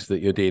only axe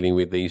that you're dealing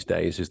with these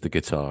days is the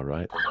guitar,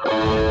 right?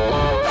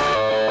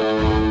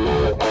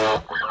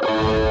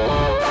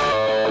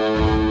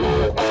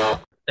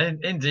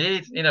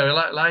 indeed,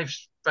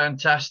 life's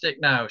fantastic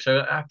now.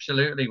 So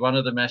absolutely, one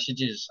of the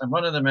messages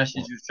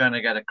we're trying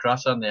to get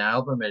across on the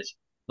album is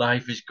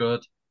life is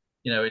good.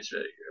 It's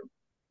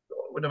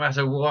no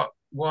matter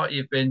what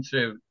you've been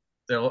through,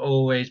 there'll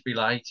always be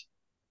light.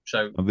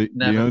 So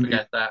never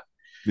forget that.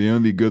 The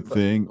only good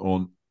thing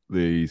on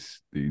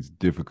these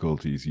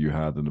difficulties you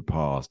had in the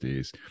past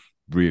is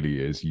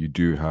you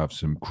do have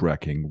some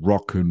cracking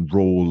rock and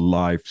roll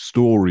life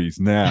stories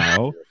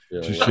now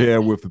to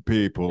share with the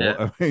people. Yeah.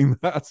 I mean,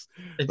 that's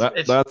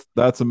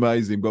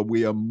amazing. But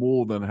we are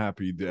more than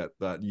happy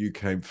that you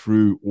came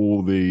through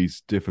all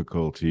these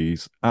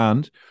difficulties.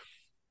 And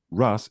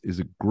Russ is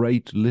a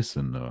great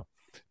listener.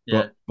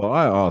 Yeah. But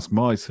I ask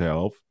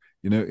myself,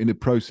 in the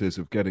process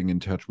of getting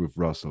in touch with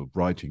Russell,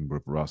 writing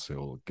with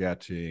Russell,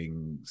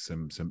 getting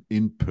some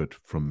input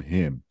from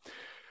him,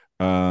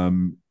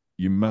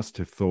 you must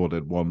have thought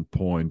at one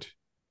point,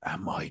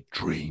 am I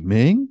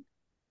dreaming?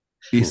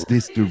 Is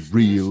this the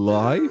real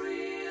life?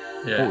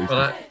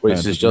 Yeah,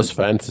 this is just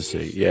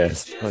fantasy.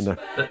 Yes, I know.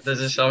 There's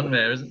a song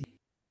there, isn't there?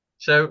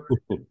 So,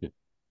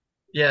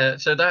 yeah,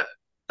 so that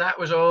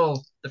was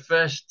all the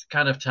first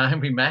kind of time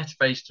we met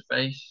face to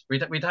face.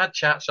 We'd had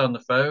chats on the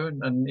phone,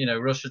 and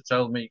Russ had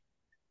told me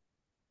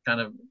kind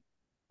of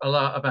a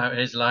lot about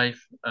his life,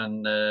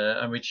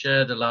 and we'd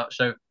shared a lot.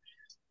 So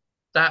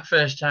that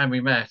first time we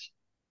met,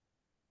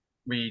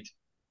 we'd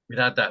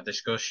had that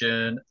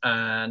discussion,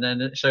 and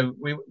then so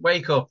we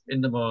wake up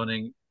in the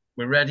morning,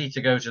 we're ready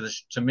to go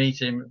to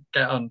meet him,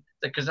 get on,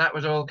 because that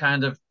was all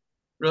kind of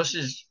Russ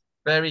is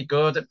very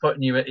good at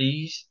putting you at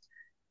ease,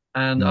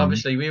 and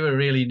obviously we were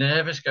really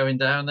nervous going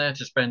down there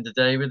to spend the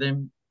day with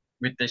him,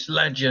 with this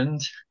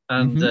legend,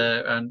 and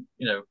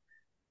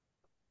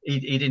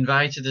he'd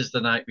invited us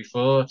the night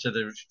before to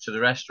the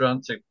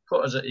restaurant to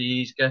put us at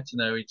ease, get to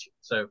know each.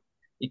 So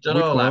he'd done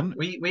Which all that. one?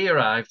 We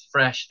arrived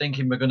fresh,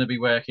 thinking we're going to be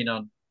working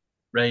on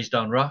Raised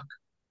on Rock,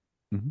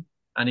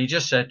 and he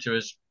just said to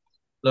us,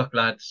 "Look,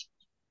 lads,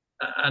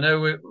 I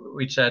know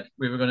we'd said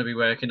we were going to be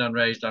working on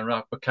Raised on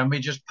Rock, but can we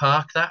just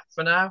park that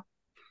for now?"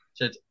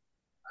 Said,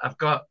 "I've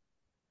got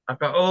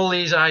all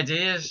these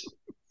ideas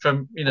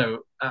from,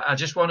 I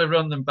just want to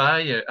run them by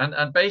you."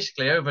 And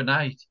basically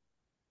overnight,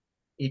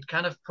 he'd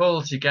kind of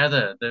pulled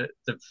together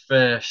the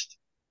first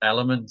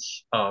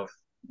elements of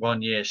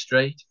 1 year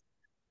straight.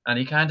 And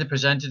he kind of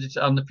presented it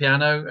on the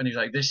piano, and he's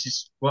like, "This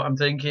is what I'm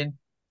thinking."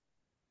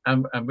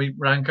 And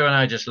Ranko and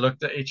I just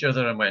looked at each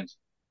other and went,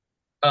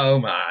 "Oh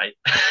my."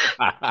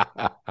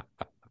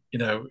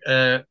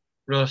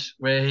 Russ,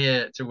 we're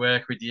here to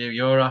work with you.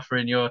 You're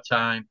offering your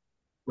time.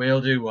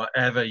 We'll do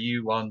whatever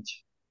you want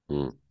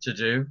to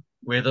do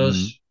with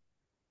us.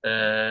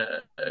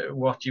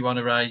 What do you want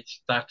to write?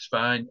 That's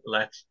fine.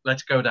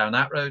 Let's go down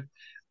that road.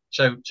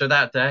 So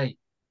that day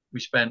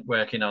we spent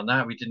working on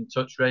that. We didn't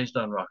touch Raised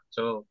on Rock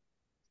at all.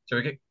 So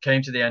we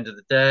came to the end of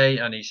the day,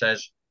 and he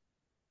says,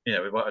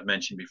 what I'd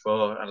mentioned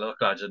before, and look,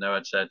 lads, I know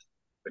I'd said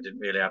we didn't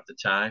really have the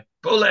time,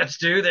 but let's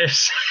do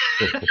this.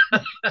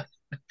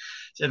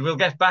 Said we'll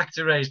get back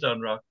to Raised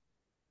on Rock.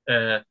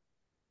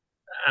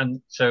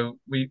 And so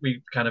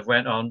we kind of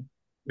went on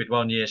with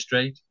 1 year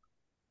straight.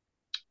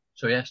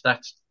 So yes,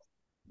 that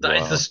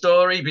is the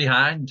story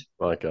behind.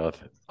 My God,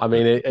 I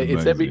mean,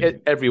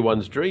 it's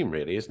everyone's dream,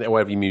 really, isn't it? Or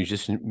every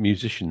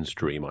musician's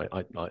dream,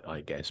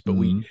 I guess. But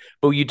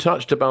you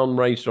touched upon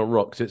Raised on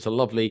Rock. It's a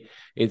lovely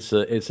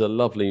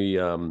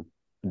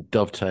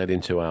dovetail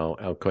into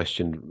our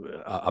question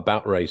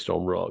about Raised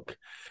on Rock,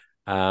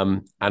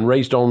 and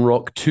Raised on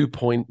Rock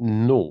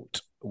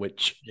 2.0,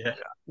 which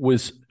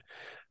was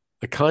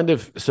a kind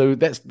of, so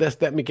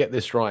let me get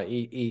this right.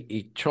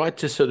 He tried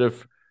to sort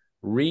of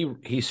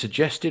he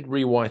suggested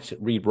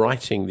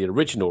rewriting the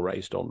original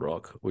Raised on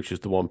Rock, which is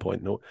the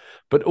 1.0,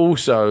 but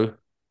also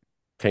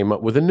came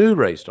up with a new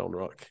Raised on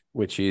Rock,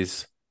 which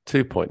is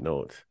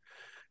 2.0.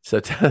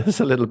 So tell us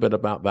a little bit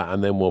about that,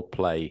 and then we'll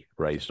play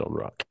Raised on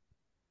Rock.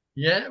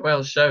 Yeah,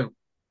 well, so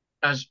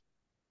as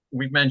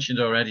we've mentioned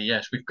already,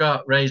 yes, we've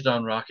got Raised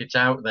on Rock. It's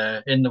out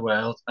there in the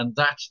world, and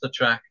that's the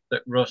track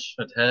that Russ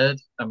had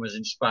heard and was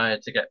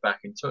inspired to get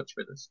back in touch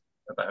with us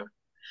about.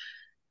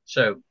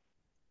 So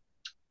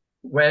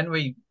when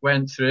we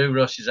went through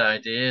Russ's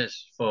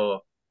ideas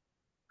for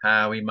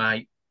how he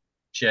might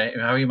change,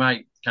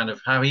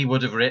 how he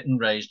would have written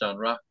Raised on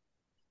Rock,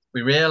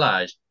 we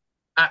realized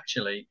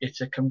actually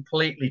it's a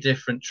completely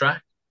different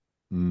track.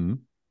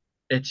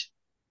 It's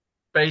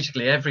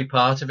basically every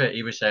part of it.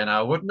 He was saying,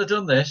 "I wouldn't have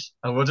done this.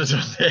 I would have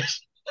done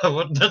this. I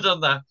wouldn't have done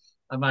that.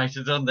 I might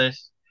have done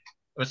this."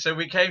 But so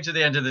we came to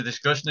the end of the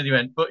discussion, and he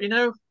went, "But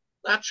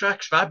that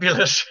track's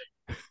fabulous.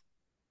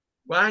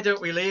 Why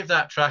don't we leave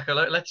that track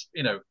alone? Let's,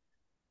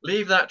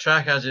 leave that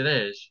track as it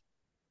is,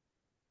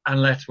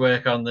 and let's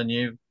work on the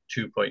new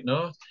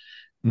 2.0.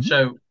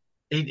 So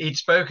he'd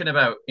spoken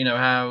about,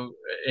 how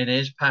in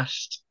his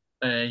past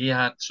he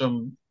had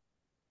some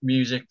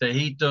music that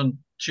he'd done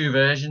 2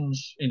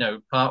 versions,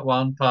 part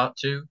 1, part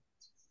 2.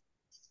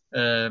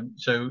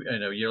 So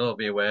you'll all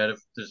be aware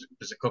of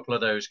there's a couple of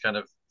those kind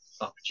of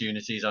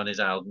opportunities on his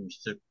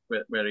albums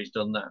where he's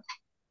done that.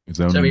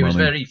 So he was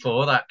very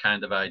for that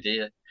kind of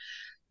idea.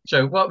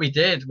 So what we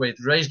did with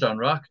Raised on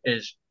Rock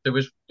is there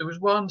was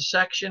one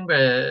section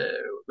where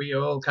we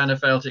all kind of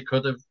felt it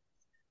could have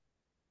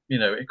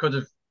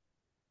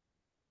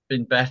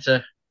been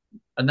better,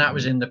 and that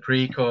was in the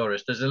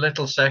pre-chorus. There's a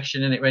little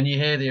section in it when you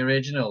hear the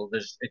original.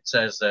 It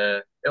says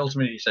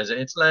ultimately it says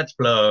it's "Let's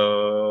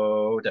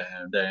blow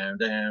down, down,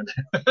 down."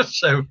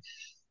 So,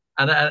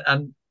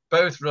 and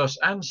both Russ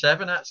and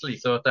Seven actually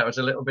thought that was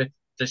a little bit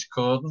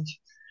discordant.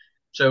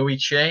 So we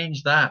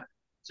changed that.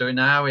 So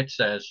now it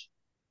says,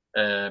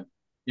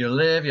 "You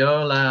live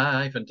your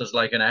life," and does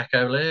like an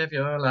echo, "Live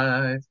your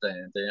life,"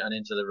 and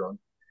into the run.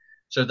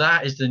 So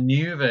that is the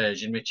new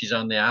version, which is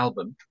on the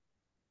album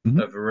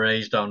of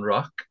Raised on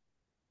Rock.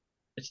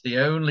 It's the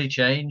only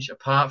change,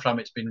 apart from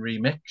it's been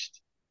remixed.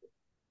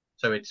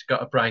 So it's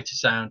got a brighter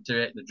sound to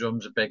it. The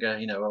drums are bigger,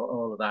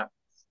 all of that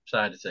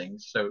side of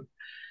things. So,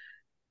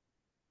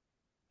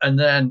 and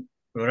then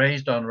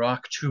Raised on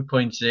Rock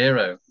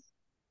 2.0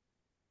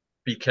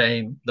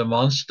 became the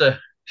monster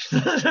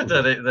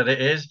that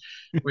it is.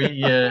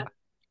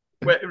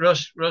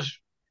 Russ,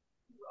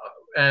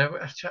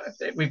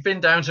 we've been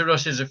down to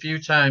Russ's a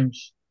few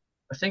times.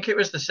 I think it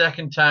was the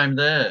second time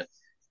there.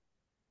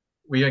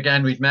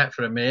 We'd met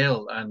for a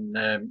meal, and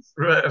I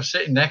was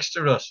sitting next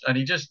to Russ, and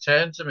he just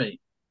turned to me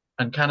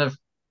and kind of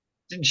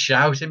didn't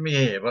shout in my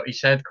ear, but he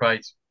said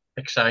quite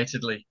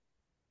excitedly,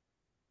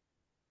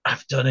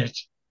 "I've done it.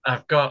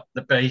 I've got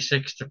the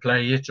basics to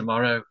play you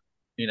tomorrow.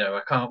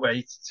 I can't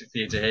wait for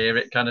you to hear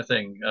it," kind of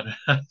thing.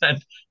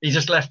 And he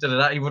just left it at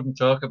that. He wouldn't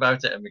talk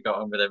about it, and we got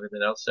on with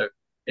everything else. So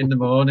in the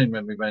morning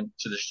when we went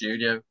to the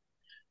studio,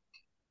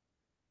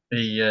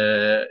 he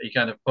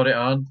kind of put it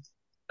on.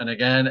 And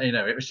again,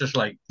 it was just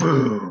like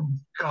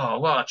boom,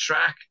 God, what a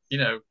track! You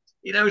know,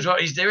 he knows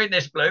what he's doing,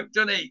 this bloke,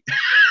 doesn't he?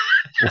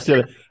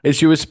 So,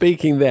 as you were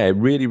speaking there, it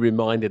really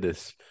reminded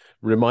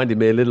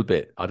me a little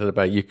bit. I don't know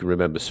about you can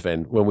remember,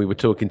 Sven, when we were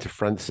talking to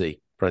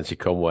Francie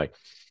Conway,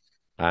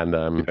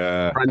 and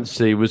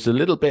Francie was a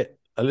little bit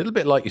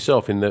like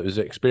yourself in that it was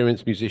an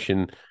experienced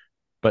musician,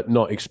 but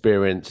not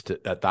experienced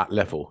at that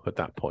level at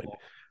that point.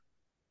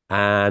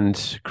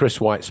 And Chris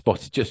White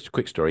spotted, just a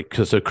quick story,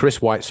 so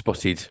Chris White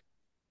spotted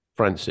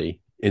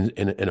Francie in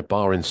a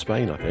bar in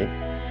Spain, I think.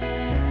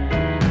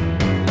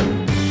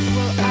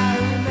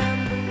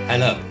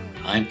 Hello,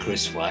 I'm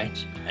Chris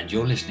White, and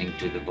you're listening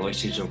to the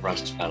Voices of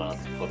Russ Ballard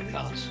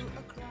podcast.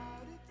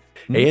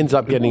 He ends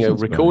up getting a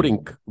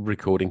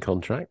recording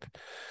contract,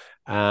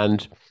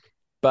 and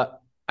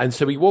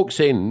so he walks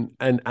in,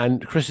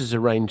 and Chris has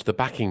arranged the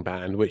backing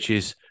band, which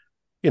is,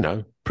 you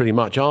know, pretty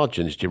much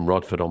Argent's Jim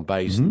Rodford on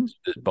bass, there's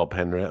Bob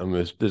Henriett, and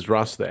there's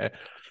Russ there.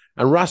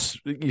 And Russ,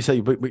 you say,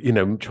 you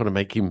know, trying to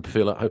make him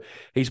feel at home.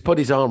 He's put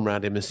his arm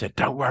around him and said,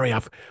 "Don't worry,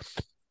 I've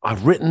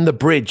written the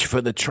bridge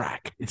for the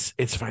track.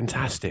 It's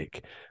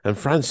fantastic." And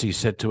Francie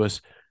said to us,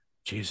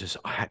 "Jesus,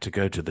 I had to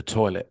go to the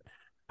toilet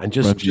and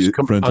Francie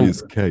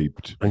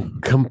escaped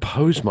and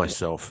compose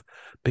myself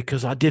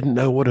because I didn't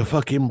know what a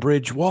fucking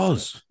bridge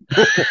was."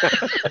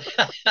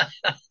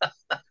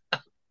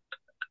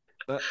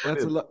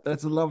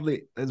 That's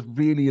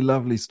really a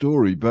lovely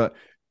story. But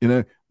you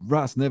know,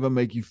 Russ never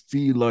make you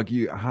feel like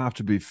you have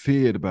to be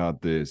feared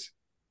about this.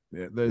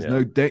 There's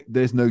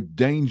no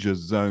danger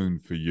zone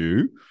for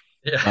you.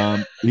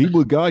 Yeah. He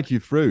will guide you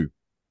through.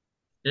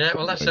 Yeah,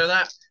 well, that's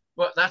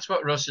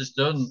what Russ has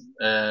done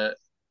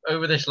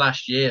over this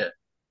last year.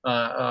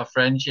 Our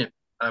friendship,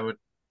 I would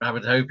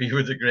hope he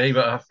would agree,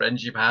 but our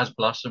friendship has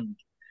blossomed,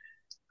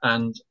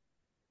 and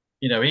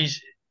you know,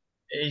 he's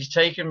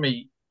taken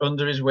me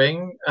under his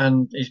wing,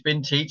 and he's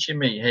been teaching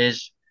me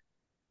his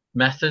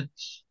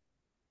methods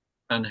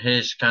and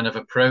his kind of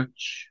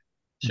approach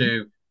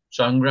to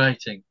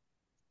songwriting,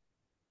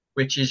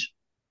 which is,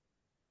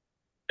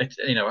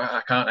 you know,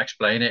 I can't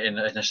explain it in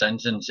a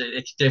sentence.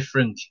 It's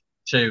different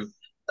to,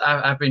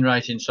 I've been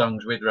writing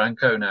songs with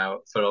Ranko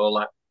now for all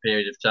that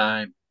period of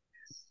time,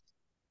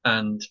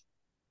 and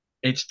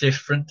it's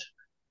different.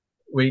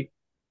 We've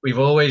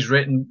always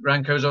written,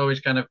 Ranko's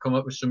always kind of come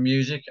up with some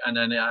music, and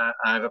then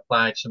I've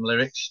applied some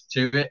lyrics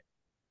to it.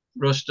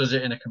 Russ does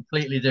it in a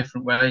completely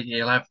different way.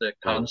 He'll have the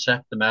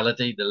concept, the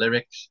melody, the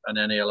lyrics, and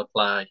then he'll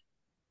apply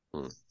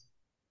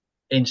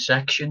in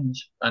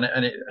sections.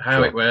 And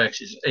how it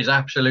works is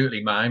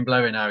absolutely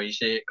mind-blowing, how you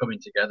see it coming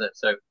together.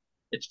 So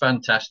it's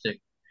fantastic.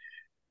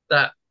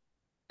 That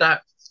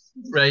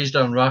Raised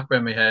on Rock,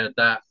 when we heard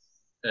that,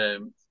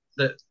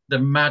 the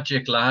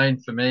magic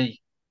line for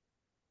me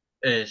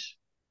is,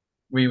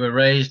 "We were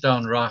raised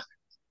on rock,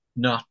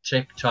 not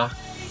TikTok."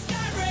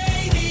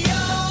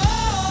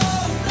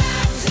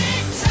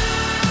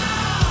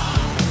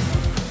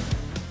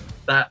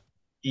 That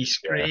he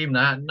screamed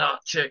that,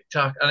 "Not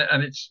TikTok,"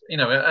 and it's, you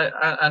know,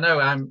 I know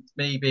I'm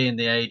me being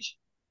the age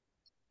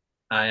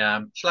I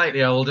am,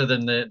 slightly older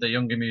than the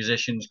younger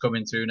musicians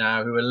coming through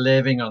now who are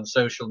living on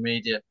social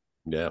media.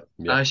 Yeah.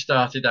 I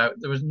started out,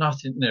 there was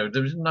nothing, you know,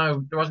 there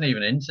wasn't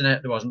even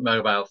internet, there wasn't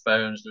mobile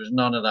phones, there was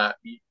none of that.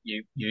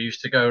 You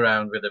used to go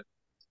around with a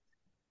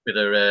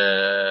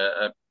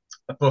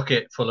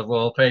bucket full of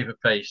wallpaper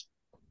paste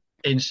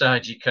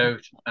inside your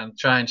coat and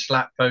try and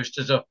slap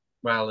posters up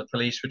while the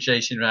police were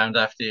chasing around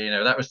after you. You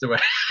know, that was the way.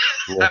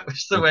 That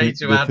was the way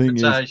to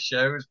advertise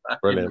shows.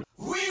 Brilliant.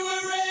 We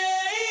were raised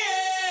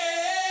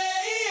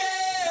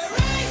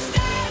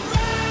and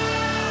round.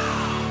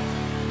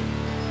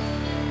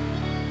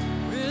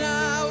 When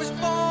I was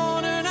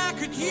born and I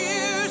could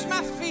use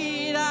my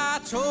feet, I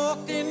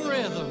talked in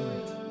rhythm,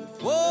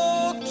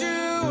 walked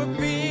to a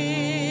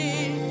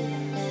beat,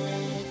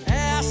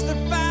 asked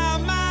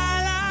about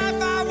my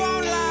life, I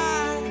won't lie.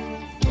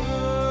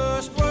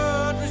 First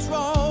word was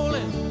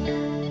rolling,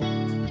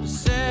 the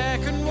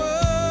second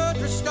word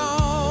was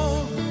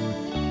stone.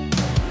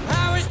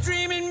 I was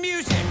dreaming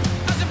music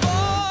as a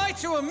boy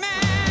to a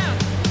man,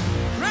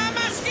 from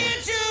my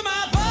skin to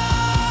my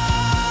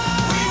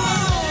bones. We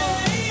were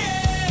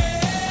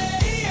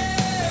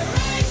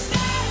raised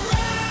and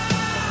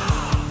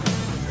round,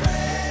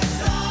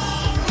 raised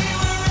on. We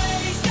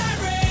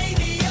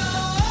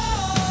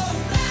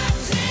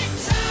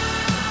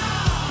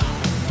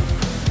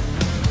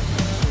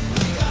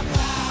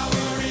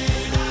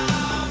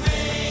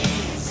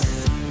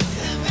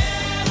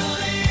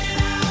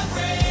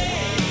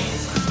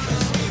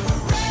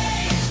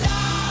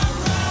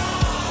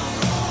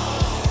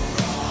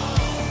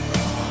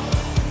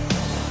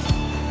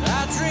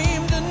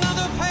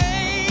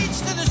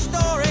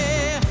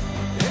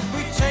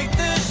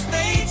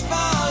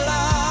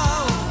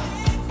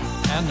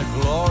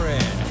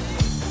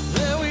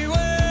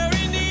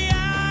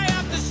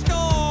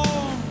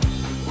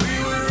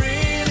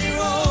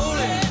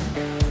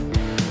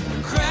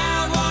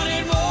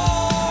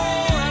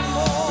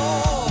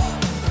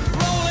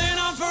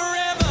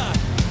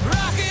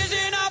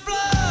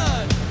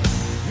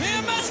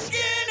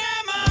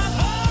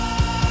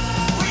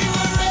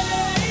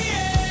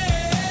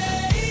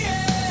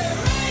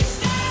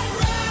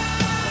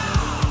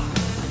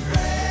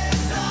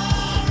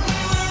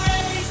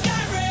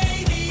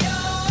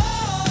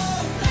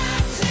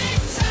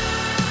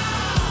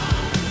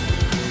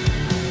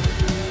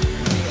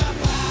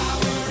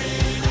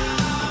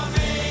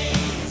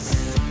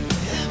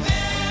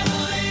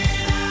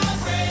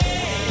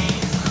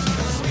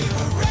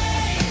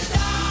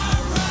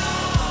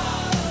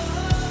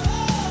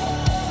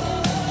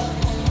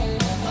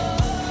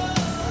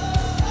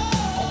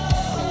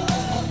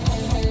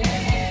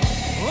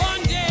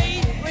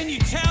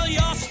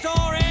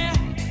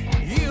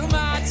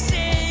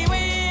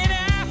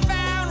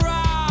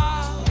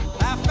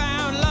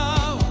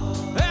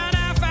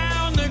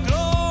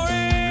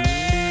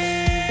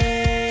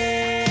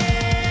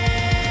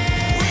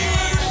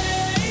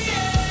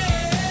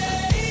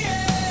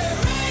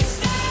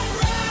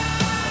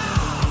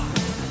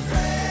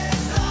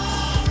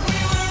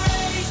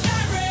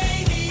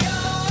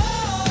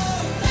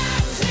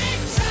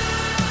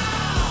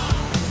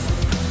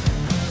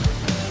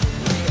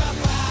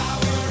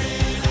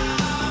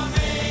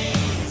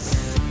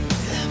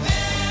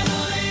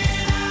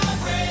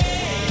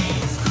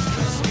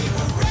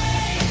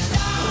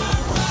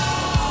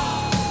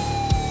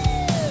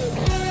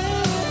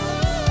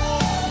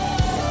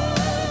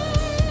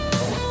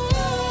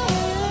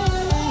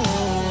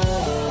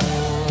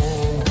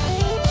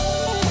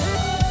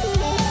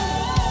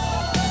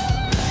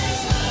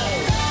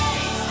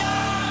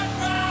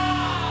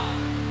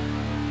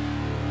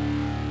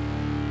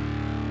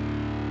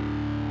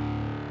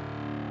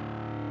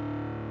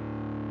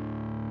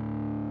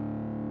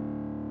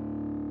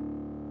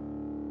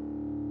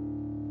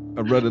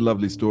I read a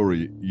lovely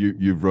story.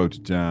 You wrote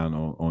it down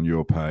on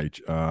your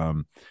page,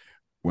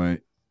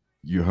 where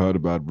you heard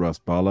about Russ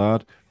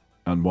Ballard,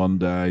 and one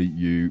day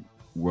you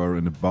were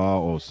in a bar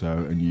or so,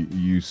 and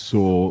you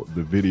saw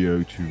the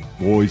video to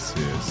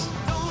Voices.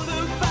 Don't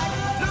look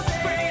back, look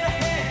straight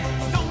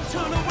ahead. Don't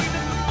turn away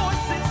from the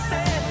voices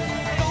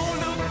said. Don't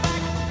look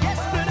back,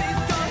 yesterday's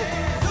done.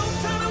 Don't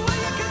turn away,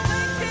 you can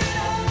take it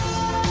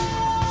all.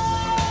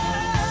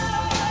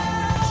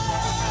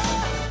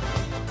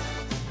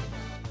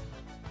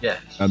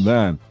 Yes. And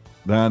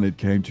then it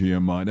came to your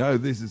mind, oh,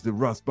 this is the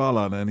Russ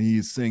Ballard, and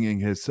he's singing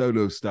his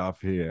solo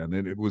stuff here. And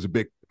it was a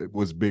big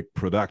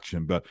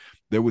production, but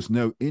there was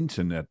no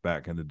internet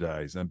back in the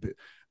days.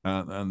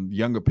 And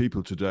younger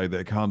people today,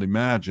 they can't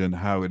imagine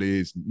how it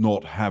is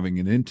not having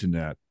an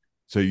internet.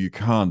 So you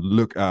can't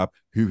look up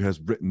who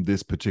has written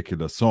this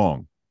particular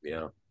song.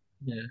 Yeah.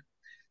 Yeah.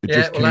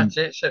 That's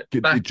it. So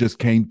it just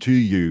came to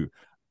you.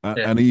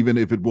 And even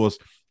if it was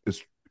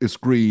a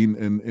screen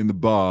in the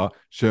bar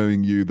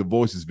showing you the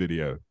Voices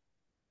video.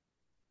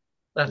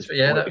 That's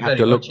very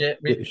look, much it.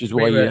 Which is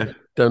why you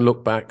don't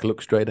look back,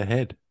 look straight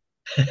ahead.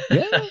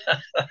 Yeah.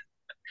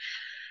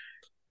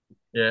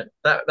 Yeah,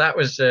 that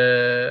was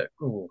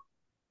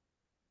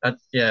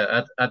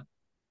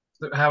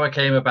how I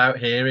came about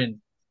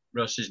hearing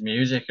Russ's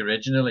music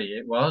originally.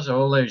 It was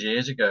all those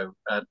years ago.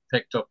 I'd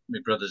picked up my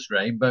brother's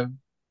Rainbow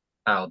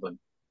album,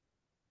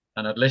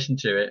 and I'd listened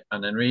to it,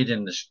 and then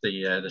reading the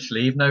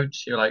sleeve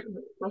notes, you're like,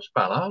 Russ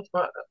Ballard,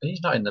 but he's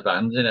not in the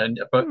band, you know.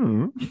 But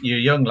you're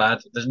a young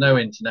lad. There's no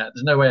internet.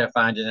 There's no way of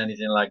finding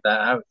anything like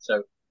that out.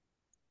 So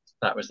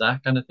that was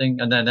that kind of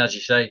thing. And then, as you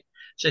say,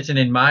 sitting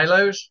in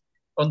Milo's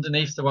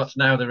underneath what's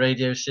now the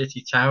Radio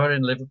City Tower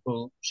in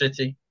Liverpool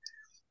City,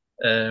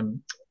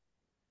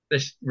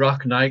 this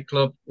rock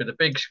nightclub with a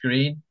big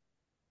screen,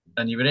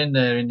 and you were in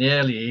there in the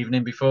early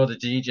evening before the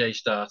DJ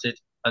started,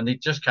 and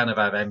they'd just kind of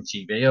have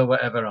MTV or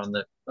whatever on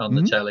the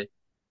telly,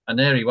 and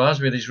there he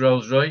was with his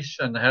Rolls Royce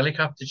and the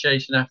helicopter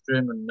chasing after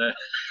him, and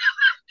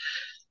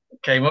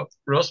came up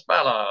Russ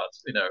Ballard,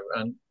 you know,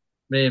 and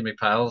me and my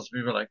pals,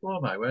 we were like, oh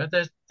my word,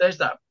 there's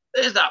that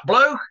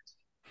bloke.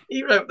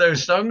 He wrote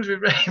those songs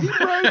with Rainbow.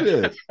 He wrote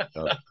it.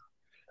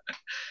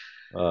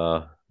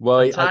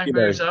 Well, time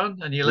moves on,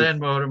 and you learn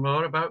more and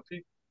more about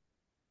people.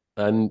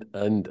 And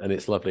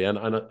it's lovely, and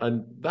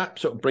that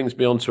sort of brings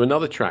me on to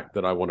another track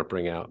that I want to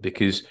bring out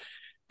because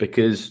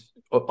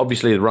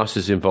obviously Russ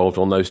is involved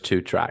on those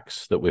two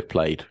tracks that we've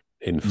played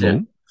in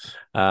full.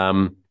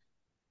 Yeah.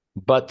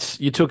 But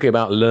you're talking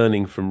about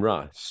learning from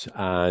Russ,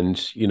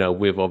 and you know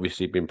we've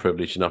obviously been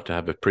privileged enough to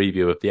have a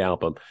preview of the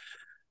album.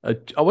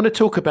 I want to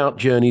talk about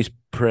Journey's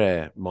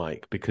Prayer,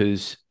 Mike,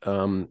 because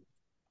I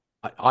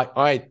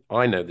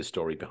know the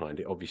story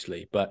behind it,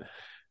 obviously, but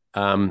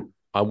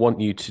I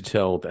want you to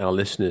tell our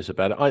listeners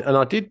about it.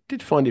 I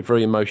did find it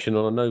very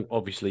emotional. I know,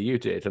 obviously, you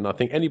did, and I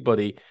think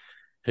anybody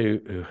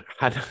who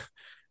had,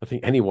 I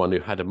think anyone who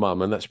had a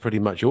mum, and that's pretty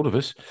much all of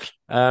us.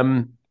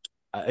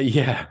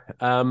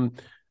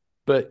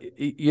 But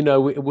you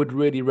know, it would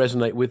really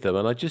resonate with them,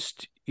 and I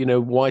just. You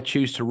know, why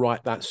choose to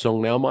write that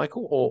song now,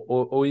 Michael?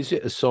 Or is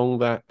it a song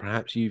that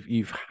perhaps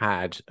you've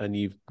had and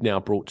you've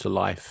now brought to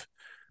life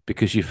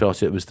because you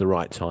felt it was the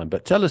right time?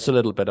 But tell us a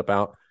little bit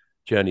about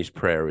Journey's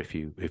Prayer, if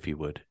you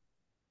would.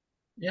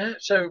 Yeah.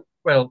 So,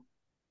 well,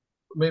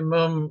 my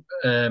mum,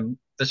 the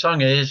song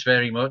is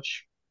very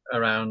much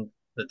around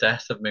the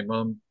death of my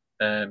mum.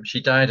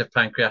 She died of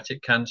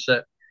pancreatic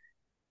cancer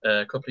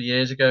a couple of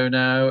years ago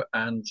now,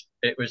 and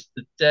it was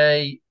the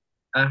day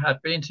I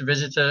had been to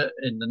visit her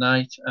in the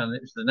night, and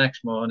it was the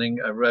next morning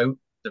I wrote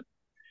the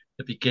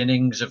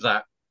beginnings of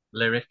that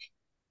lyric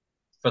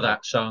for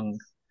that song.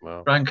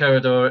 Wow.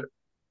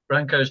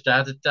 Branko's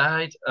dad had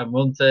died a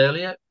month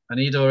earlier, and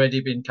he'd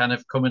already been kind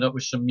of coming up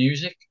with some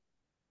music.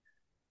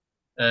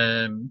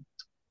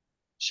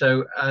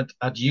 So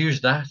I'd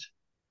used that,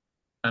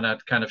 and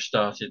I'd kind of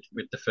started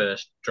with the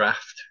first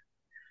draft.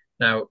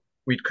 Now,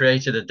 we'd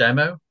created a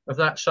demo of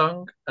that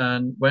song,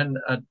 and when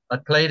I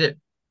played it,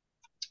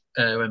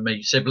 when my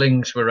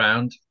siblings were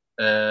around,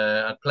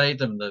 I played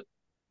them the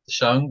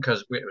song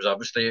because it was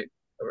obviously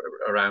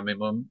around my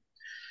mum,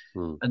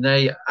 and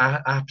they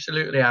are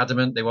absolutely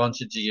adamant they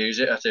wanted to use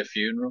it at her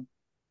funeral.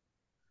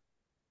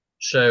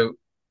 So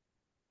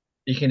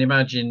you can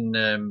imagine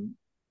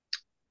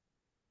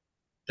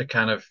the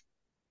kind of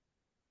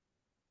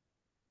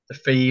the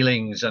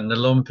feelings and the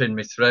lump in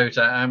my throat.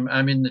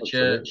 I'm in the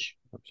church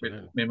with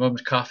my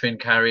mum's coffin,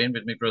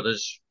 with my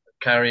brothers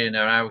carrying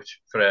her out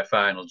for her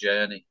final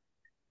journey.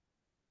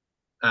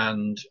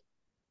 And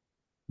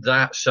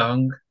that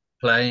song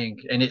playing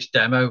in its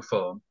demo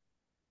form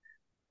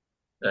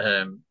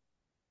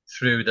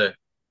through the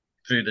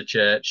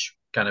church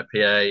kind of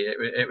PA,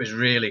 it was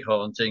really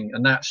haunting.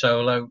 And that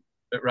solo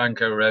that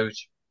Ranko wrote,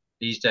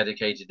 he's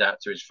dedicated that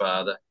to his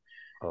father.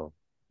 Oh.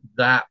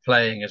 That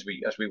playing as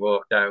we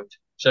walked out.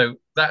 So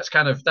that's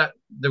kind of that.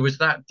 There was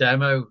that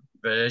demo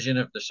version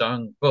of the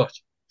song, but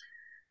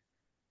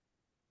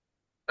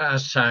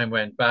as time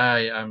went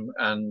by, and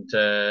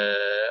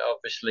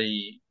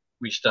obviously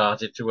we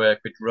started to work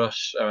with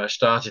Russ. I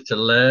started to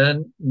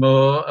learn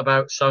more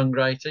about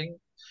songwriting.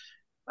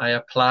 I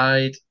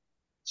applied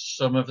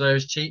some of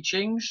those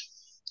teachings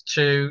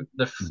to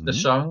the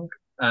song,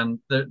 and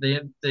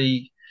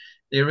the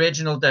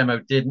original demo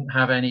didn't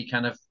have any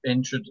kind of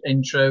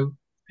intro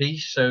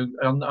piece. So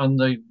on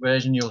the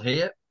version you'll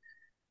hear,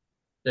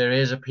 there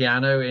is a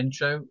piano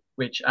intro,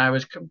 which I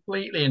was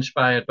completely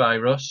inspired by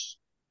Russ.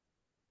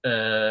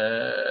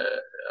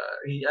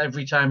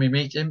 Every time we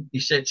meet him, he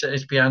sits at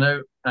his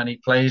piano and he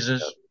plays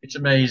us. It's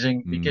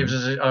amazing. He gives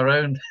us our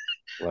own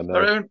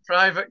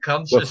private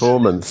concert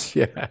performance.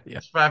 Yeah.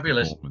 It's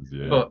fabulous.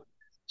 But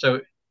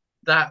so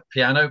that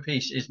piano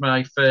piece is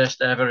my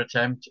first ever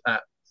attempt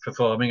at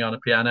performing on a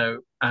piano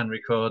and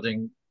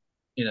recording.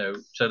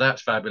 So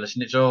that's fabulous,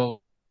 and it's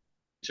all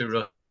to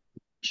Russ.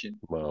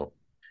 Wow.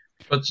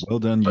 But well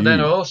done. But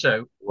then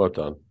also, well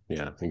done.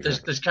 Yeah.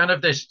 Exactly. There's kind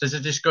of there's a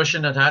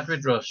discussion I'd had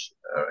with Russ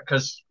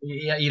because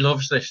he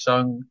loves this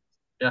song.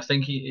 I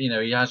think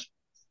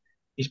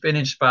he's been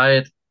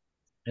inspired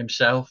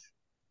himself,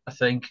 I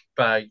think,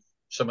 by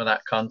some of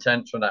that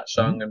content from that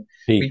song, and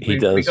he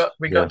does.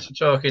 We got to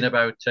talking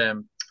about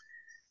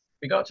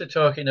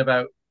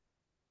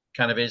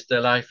kind of, is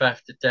there life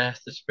after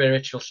death, the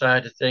spiritual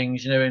side of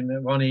things,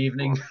 in one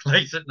evening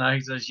late at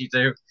night, as you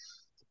do,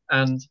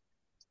 and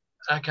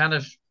I kind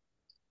of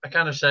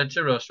said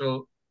to Russ,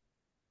 well,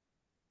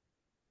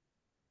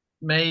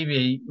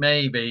 maybe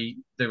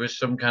there was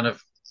some kind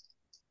of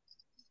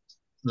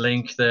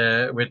link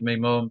there with me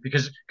mum,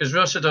 because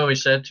Russ had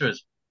always said to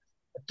us,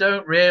 I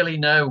don't really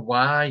know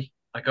why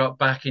I got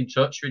back in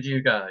touch with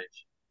you guys.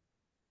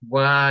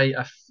 Why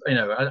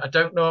I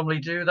don't normally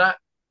do that.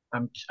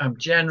 I'm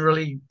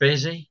generally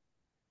busy.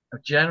 I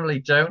generally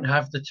don't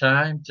have the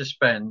time to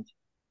spend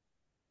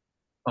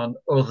on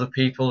other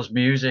people's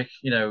music,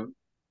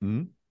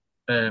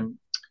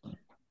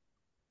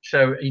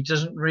 So he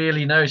doesn't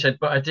really know. He said,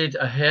 but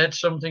I heard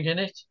something in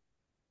it,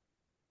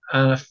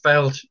 and I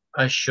felt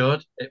I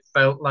should. It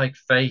felt like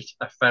fate.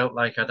 I felt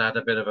like I'd had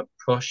a bit of a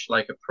push,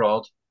 like a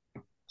prod.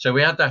 So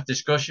we had that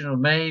discussion, or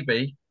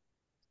maybe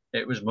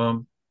it was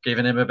Mum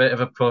giving him a bit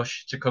of a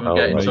push to come and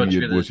get in touch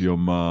with us. It was your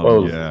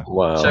mum, yeah.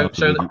 Wow. So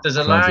there's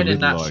a line in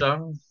that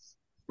song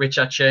which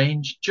I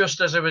changed just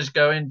as I was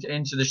going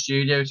into the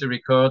studio to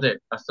record it.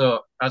 I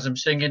thought, as I'm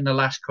singing the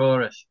last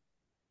chorus,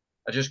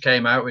 I just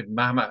came out with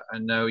 "Mama, I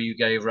know you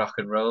gave rock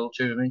and roll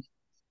to me."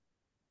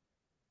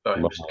 Sorry,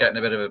 I'm just getting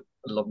a bit of a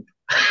lump.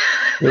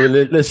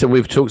 Listen,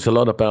 we've talked a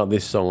lot about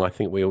this song. I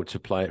think we ought to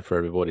play it for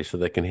everybody so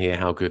they can hear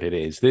how good it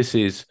is. This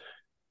is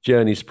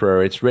Journey's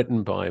Prayer. It's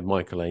written by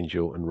Michael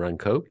Angel and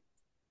Ranko,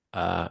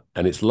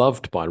 and it's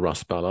loved by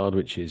Russ Ballard,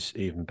 which is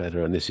even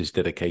better. And this is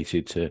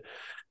dedicated to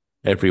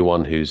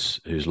everyone who's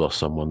lost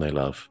someone they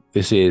love.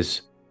 This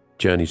is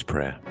Journey's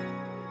Prayer.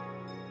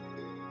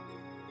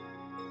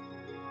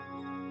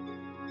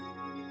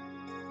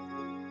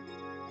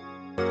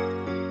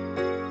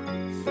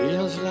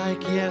 Feels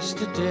like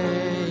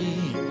yesterday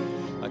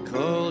I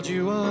called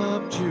you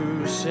up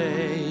to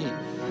say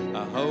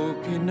I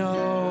hope you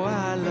know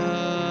I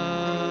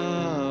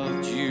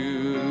loved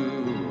you.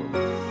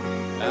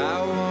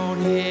 I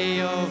won't hear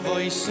your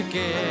voice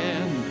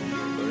again,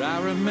 but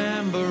I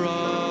remember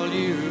all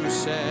you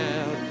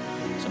said.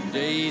 Some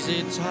days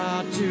it's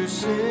hard to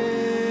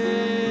say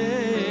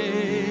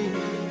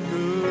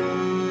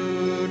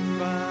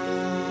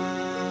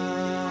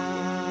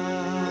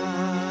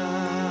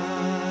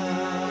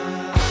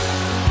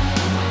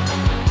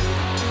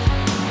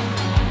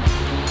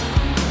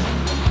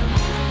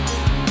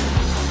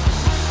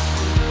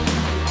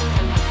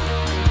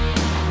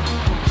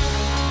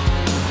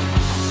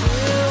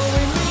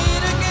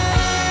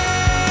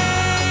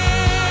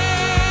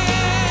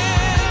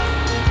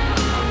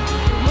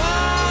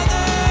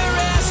the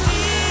rest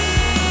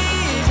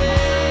is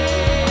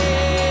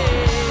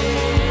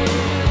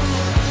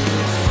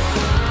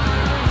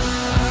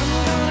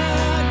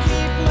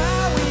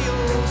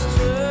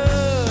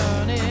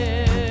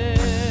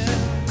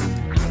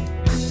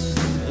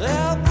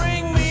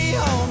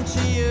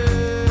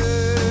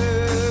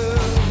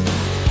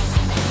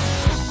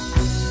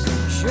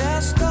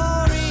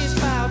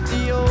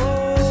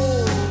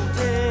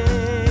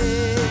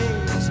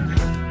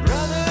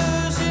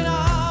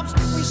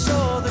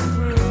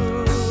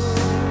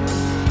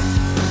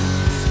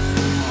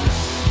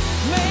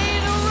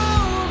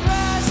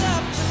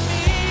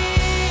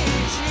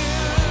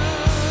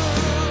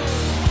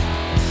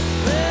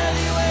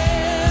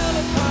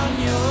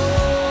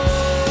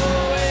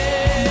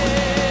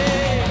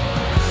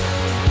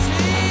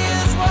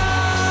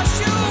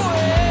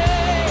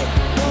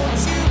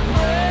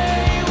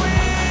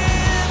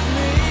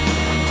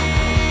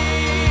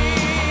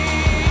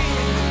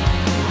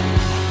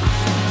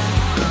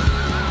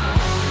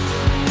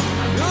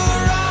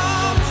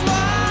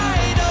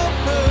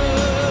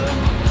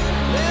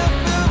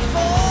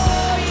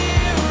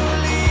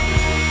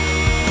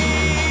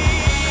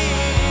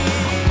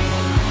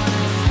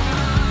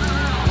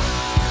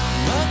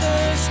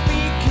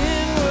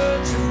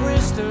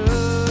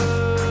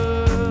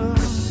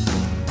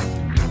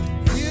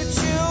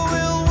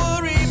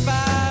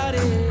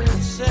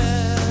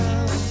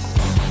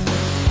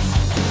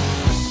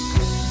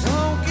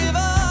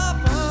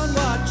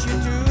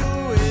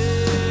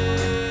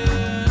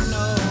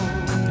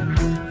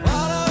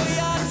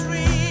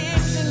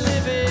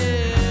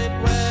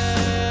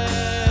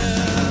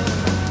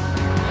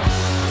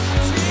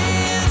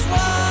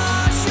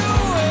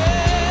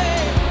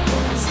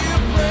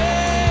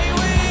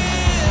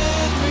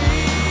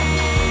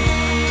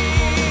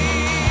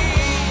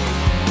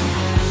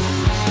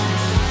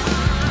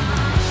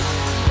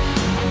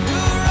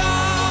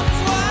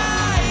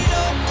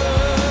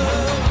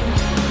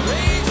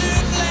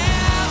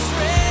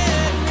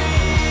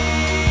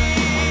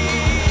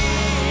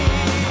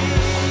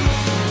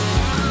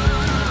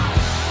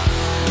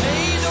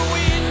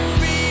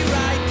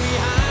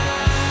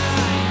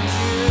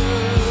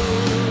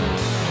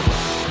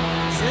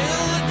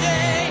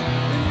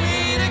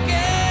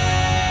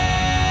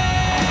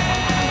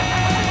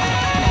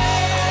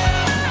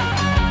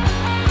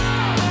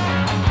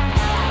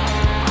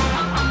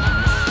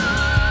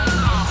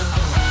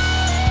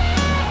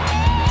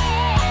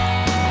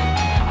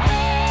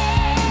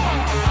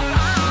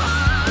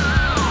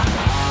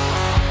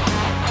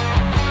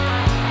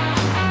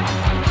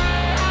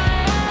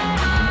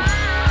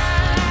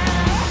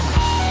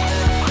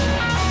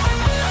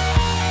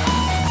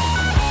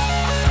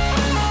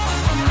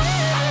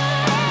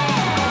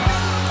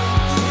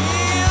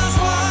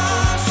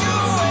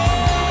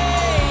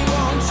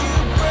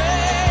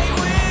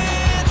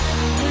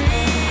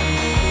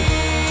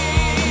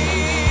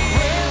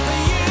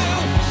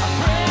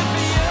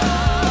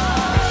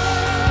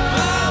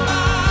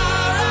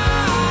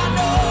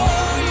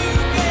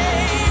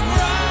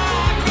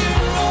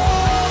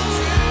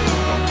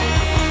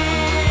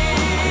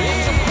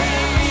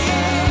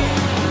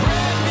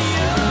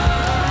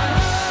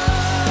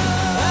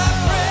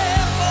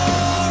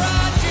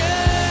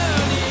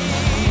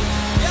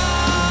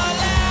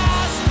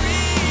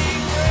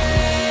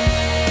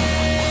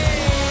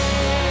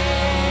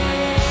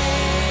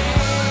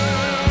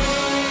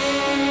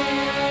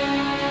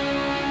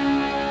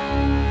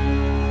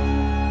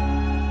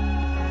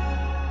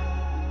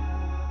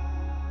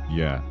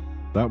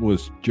That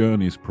was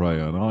Journey's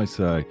prayer, and I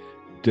say,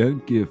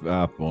 don't give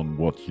up on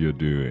what you're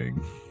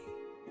doing.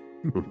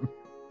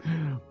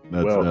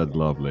 That's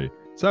lovely.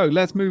 So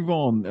let's move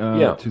on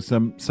to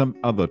some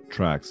other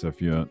tracks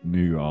of your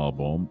new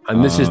album.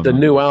 And this is the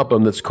new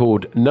album that's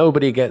called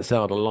Nobody Gets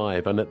Out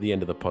Alive. And at the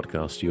end of the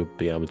podcast, you'll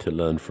be able to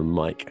learn from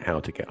Mike how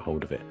to get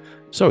hold of it.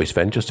 Sorry,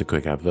 Sven, just a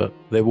quick advert.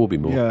 There will be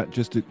more. Yeah,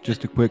 just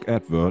a quick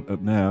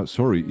advert. Now,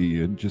 sorry,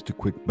 Ian, just a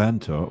quick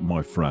banter,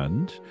 my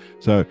friend.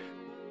 So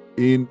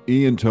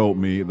Ian told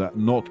me that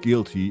Not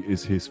Guilty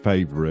is his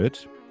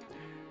favorite.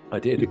 I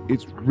did.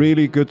 It's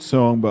really good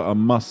song, but I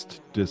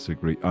must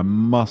disagree.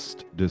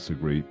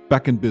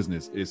 Back in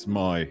Business is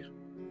my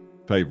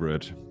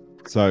favorite.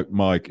 So,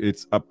 Mike,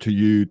 it's up to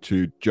you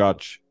to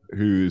judge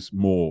who is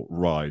more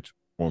right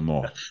or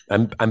not.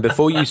 And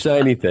before you say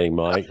anything,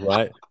 Mike,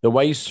 right, the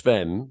way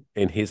Sven,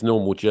 in his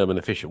normal German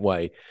efficient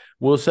way,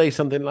 will say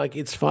something like,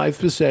 it's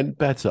 5%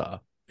 better.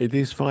 It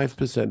is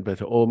 5%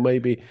 better, or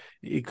maybe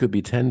it could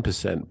be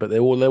 10%, but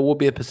there will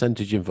be a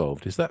percentage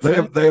involved. Is that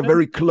fair? They are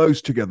very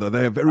close together.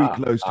 They are very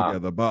close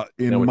together. But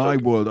in my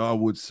world, I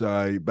would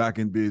say Back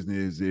in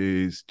Business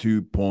is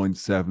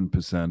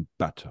 2.7%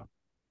 better.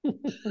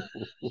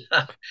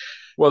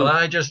 Well,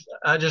 I just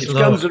it's love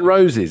Guns N'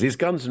 Roses. It's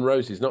Guns N'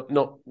 Roses. Not.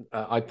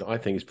 I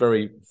think it's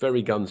very,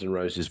 very Guns N'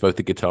 Roses. Both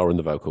the guitar and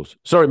the vocals.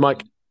 Sorry,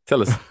 Mike.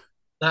 Tell us.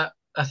 that.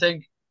 I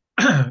think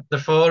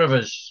the four of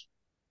us,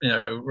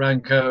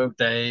 Ranko,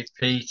 Dave,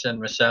 Pete, and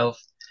myself,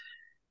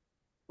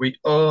 we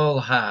all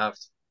have,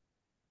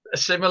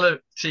 similar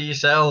to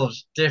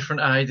yourselves,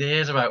 different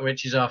ideas about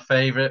which is our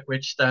favourite,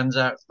 which stands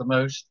out the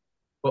most.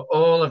 But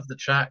all of the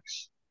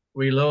tracks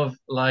we love,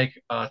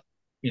 they're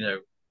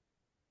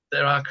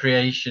our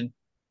creation.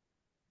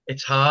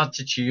 It's hard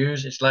to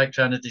choose. It's like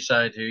trying to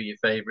decide who your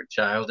favourite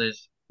child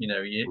is.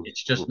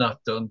 It's just not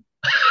done.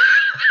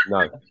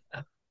 No.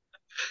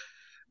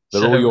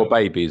 They're all your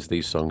babies,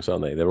 these songs,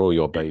 aren't they? They're all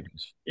your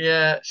babies.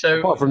 Yeah. So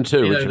apart from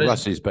two, which are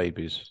Russ's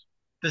babies.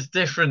 There's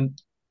different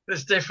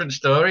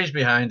stories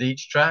behind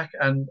each track,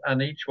 and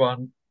each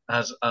one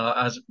has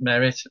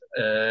merit,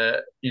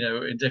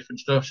 in different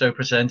stuff. So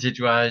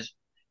percentage-wise,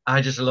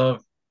 I just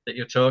love that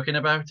you're talking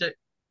about it,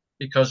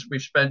 because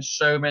we've spent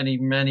so many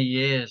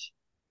years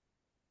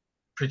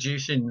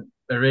producing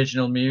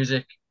original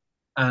music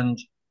and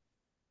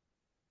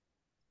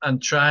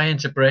trying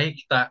to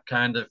break that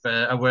kind of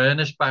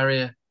awareness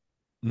barrier.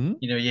 Mm-hmm.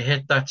 You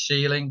hit that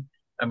ceiling,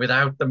 and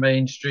without the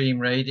mainstream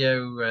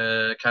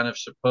radio kind of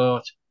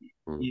support,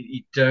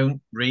 you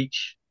don't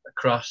reach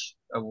across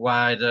a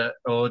wider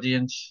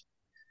audience.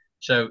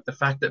 So the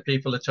fact that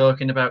people are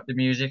talking about the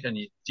music and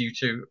you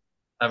two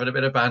having a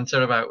bit of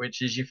banter about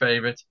which is your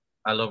favorite,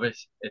 I love it.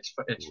 It's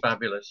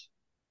fabulous.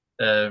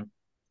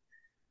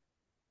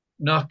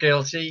 Not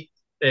Guilty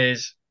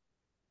is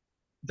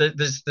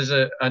there's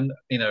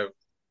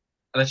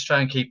let's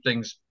try and keep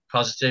things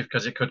positive,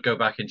 because it could go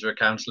back into a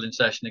counselling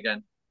session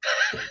again.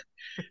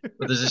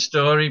 But there's a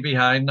story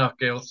behind Not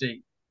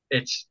Guilty.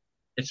 It's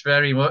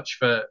very much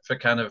for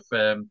kind of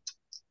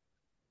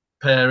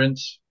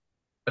parents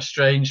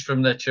estranged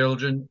from their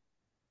children.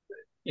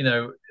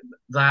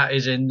 That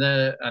is in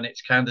there, and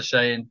it's kind of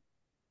saying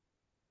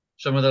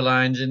some of the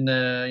lines in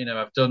there.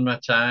 I've done my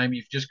time.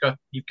 You've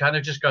kind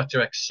of just got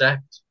to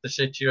accept the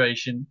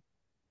situation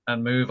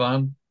and move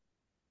on.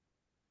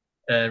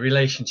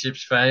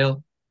 Relationships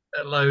fail.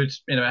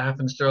 Loads, it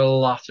happens to a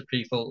lot of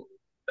people.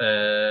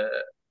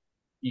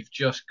 You've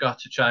just got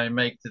to try and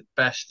make the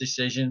best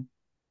decision.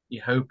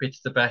 You hope it's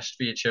the best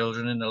for your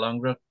children in the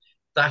long run.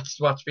 That's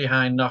what's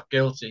behind Not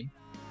Guilty.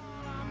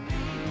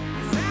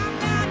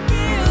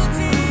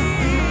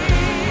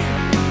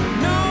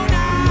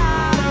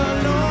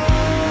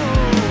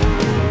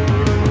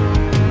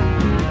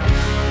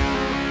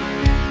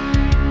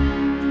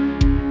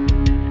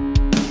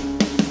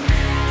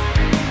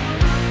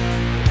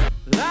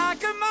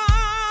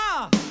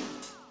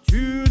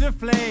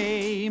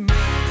 Flame.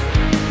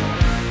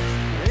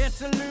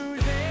 It's a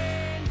losing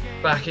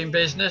game. Back in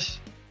Business.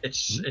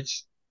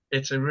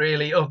 It's a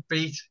really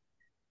upbeat.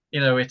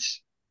 It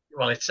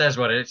says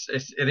what it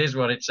is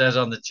what it says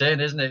on the tin,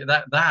 isn't it?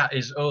 That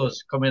is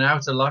us coming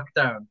out of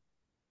lockdown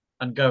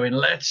and going,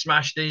 let's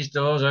smash these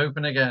doors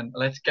open again.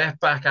 Let's get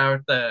back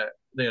out there.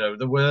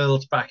 The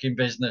world's back in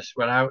business.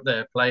 We're out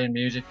there playing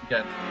music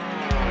again.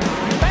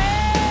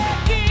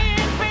 Back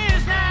in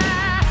business.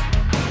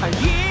 A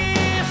year.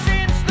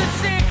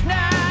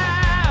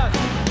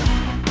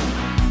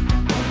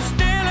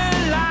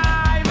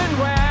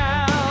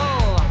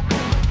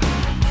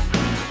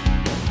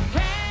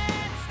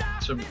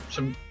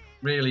 Some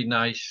really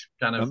nice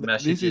kind of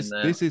message in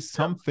there. This is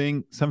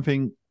something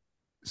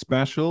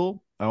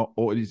special,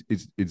 or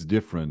it's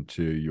different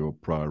to your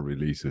prior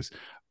releases.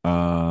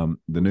 The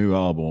new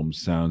album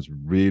sounds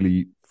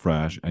really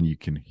fresh, and you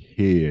can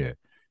hear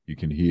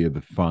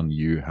the fun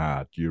you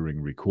had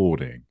during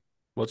recording.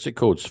 What's it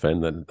called, Sven?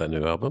 That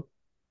new album?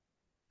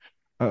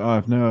 I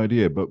have no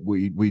idea, but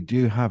we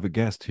do have a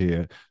guest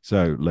here.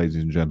 So, ladies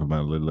and gentlemen,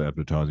 a little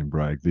advertising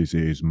break. This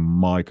is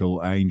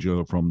Michael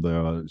Angel from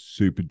the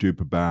super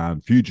duper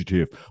band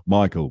Fugitive.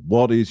 Michael,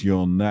 what is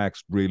your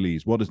next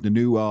release? What is the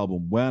new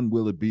album? When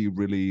will it be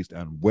released?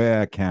 And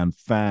where can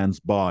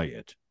fans buy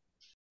it?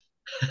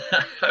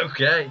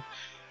 Okay.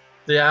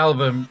 The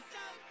album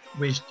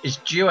is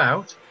due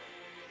out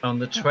on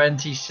the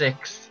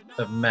 26th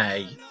of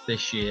May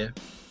this year.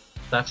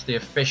 That's the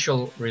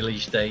official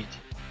release date.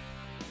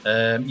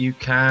 You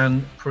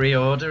can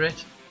pre-order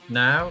it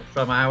now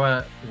from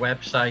our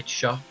website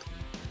shop.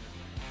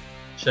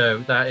 So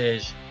that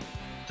is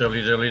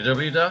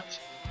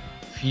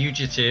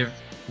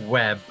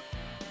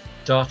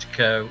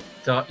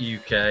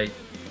www.fugitiveweb.co.uk,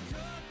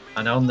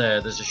 and on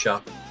there's a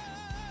shop.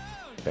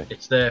 Okay.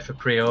 It's there for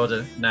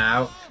pre-order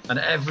now, and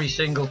every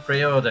single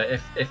pre-order,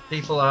 if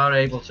people are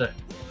able to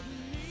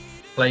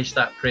place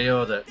that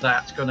pre-order,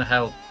 that's going to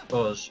help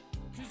us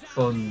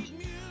fund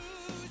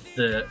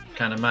the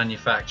kind of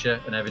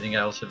manufacture and everything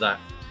else of that,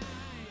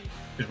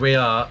 because we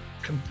are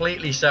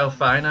completely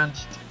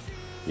self-financed.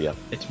 Yeah,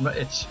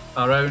 it's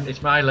our own,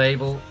 it's my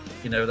label,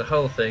 the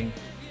whole thing.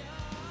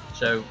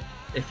 So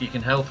if you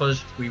can help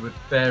us, we would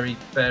very,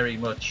 very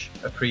much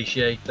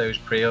appreciate those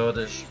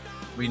pre-orders.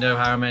 We know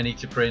how many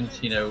to print.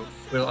 We'll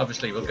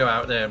go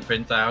out there and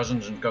print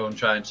thousands and go and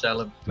try and sell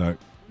them. No,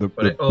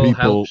 but it all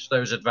helps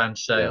those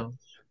advanced sales. Yeah.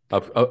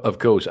 Of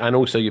course, and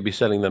also you'll be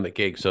selling them at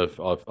gigs.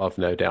 I've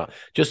no doubt.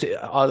 Just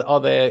are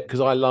there,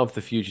 because I love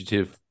the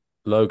Fugitive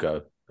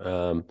logo.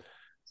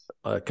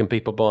 Can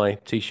people buy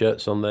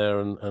T-shirts on there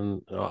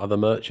and other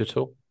merch at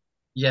all?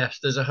 Yes,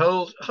 there's a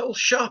whole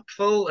shop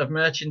full of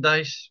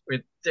merchandise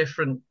with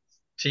different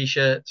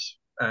T-shirts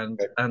and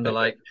the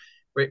like.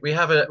 We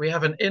have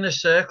an inner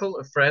circle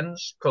of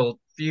friends called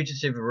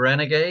Fugitive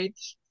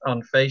Renegades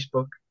on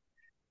Facebook.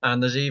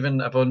 And there's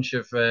even a bunch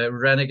of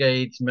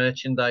Renegades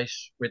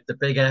merchandise with the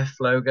big F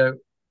logo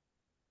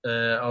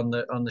on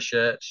the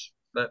shirts.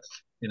 That's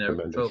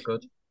it's all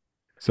good.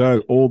 So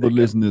all the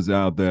listeners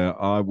out there,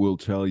 I will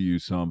tell you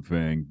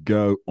something.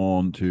 Go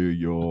on to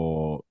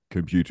your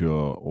computer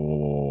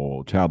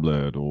or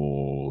tablet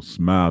or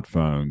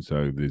smartphone,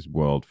 so this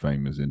world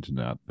famous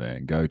internet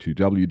thing. Go to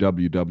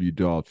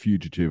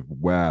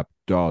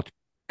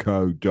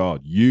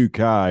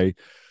www.fugitiveweb.co.uk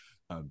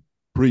and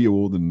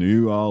pre-order the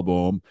new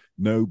album.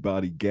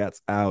 Nobody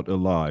gets out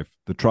alive.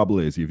 The trouble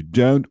is, if you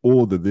don't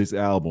order this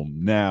album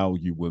now,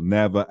 you will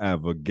never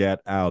ever get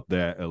out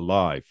there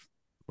alive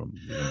from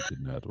the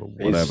internet or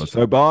whatever.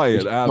 So buy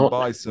it and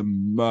buy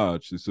some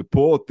merch to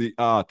support the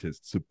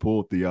artist.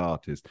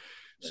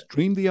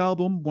 Stream the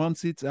album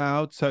once it's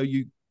out, so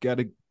you get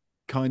a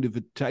kind of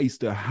a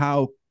taste of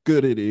how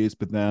good it is,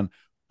 but then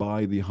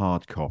buy the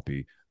hard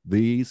copy.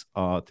 These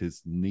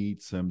artists need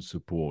some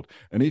support,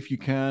 and if you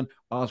can,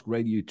 ask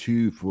Radio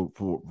 2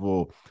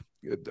 for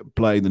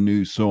play the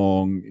new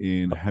song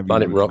in heavy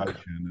Planet rotation,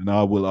 Rock, and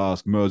I will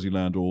ask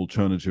Merseyland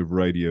Alternative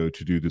Radio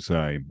to do the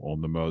same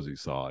on the Mersey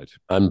side.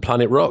 And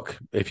Planet Rock,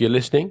 if you're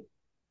listening,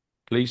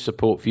 please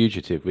support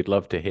Fugitive. We'd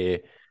love to hear.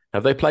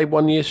 Have they played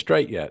 1 year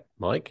straight yet,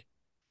 Mike?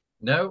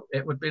 No,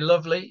 it would be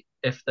lovely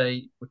if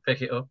they would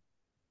pick it up.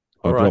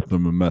 I'll drop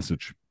them a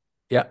message.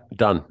 Yeah,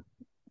 done.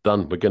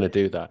 We're going to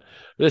do that.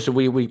 Listen,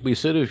 we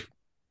sort of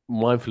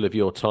mindful of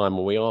your time,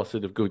 and we are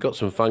we've got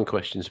some fun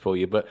questions for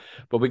you, but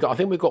I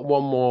think we've got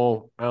one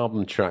more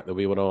album track that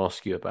we want to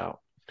ask you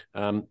about,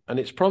 and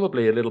it's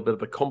probably a little bit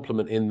of a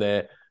compliment in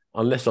there,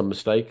 unless I'm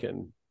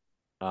mistaken,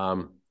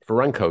 for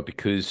Ranko,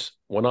 because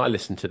when I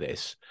listened to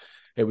this,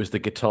 it was the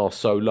guitar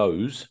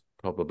solos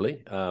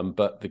probably,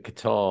 but the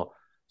guitar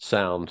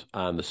sound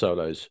and the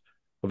solos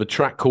of a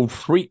track called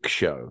Freak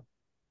Show,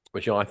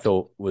 which I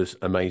thought was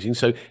amazing.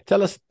 So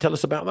tell us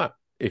about that,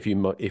 if you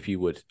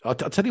would. I'll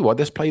tell you what.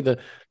 Let's play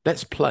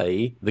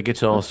the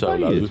guitar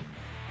solo.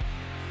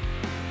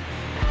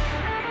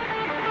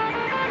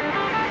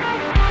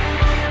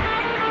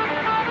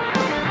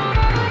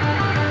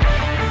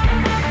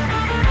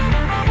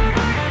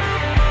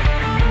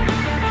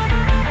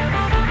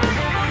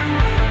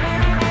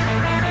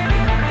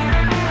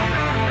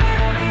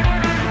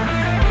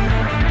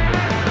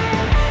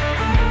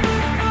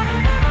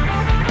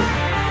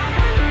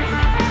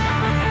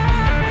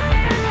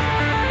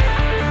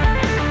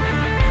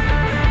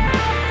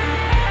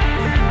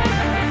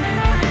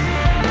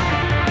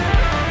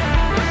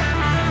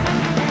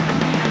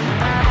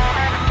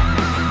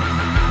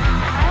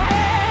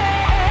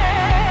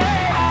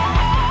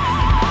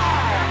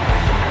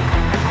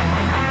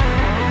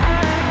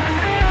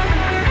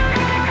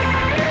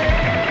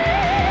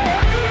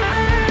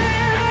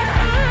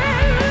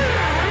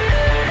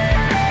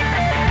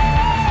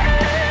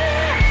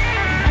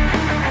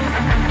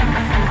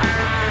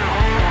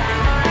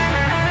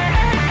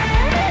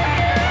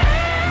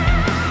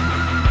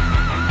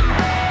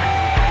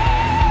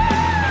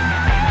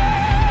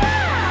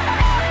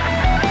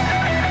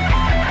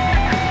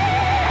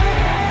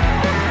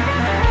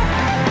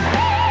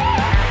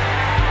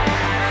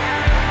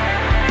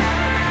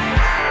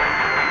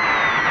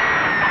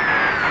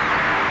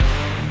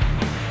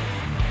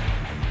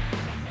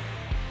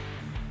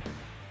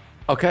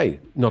 Okay,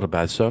 not a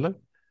bad solo.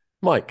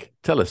 Mike,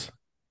 tell us.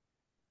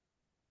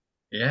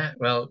 Yeah,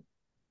 well,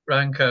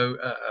 Ranko,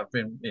 I've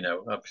been,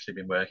 obviously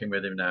been working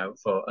with him now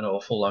for an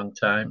awful long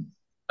time.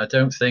 I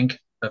don't think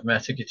I've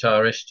met a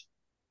guitarist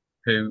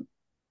who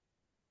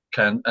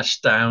can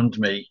astound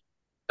me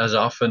as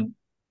often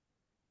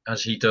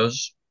as he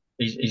does.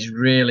 He's a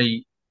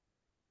really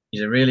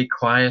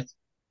quiet,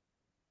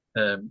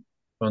 um,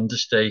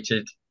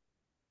 understated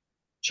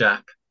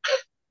chap.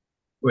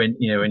 When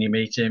you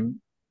meet him,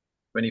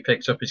 when he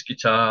picks up his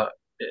guitar,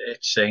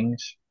 it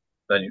sings.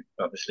 Then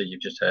obviously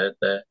you've just heard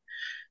there.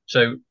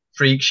 So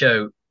Freak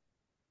Show,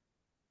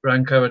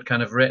 Ranko had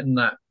kind of written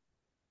that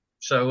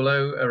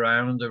solo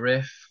around a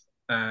riff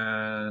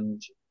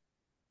and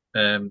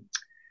um,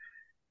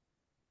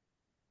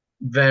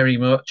 very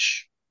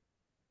much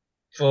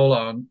full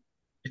on.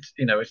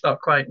 It's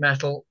not quite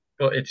metal,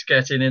 but it's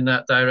getting in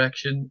that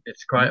direction.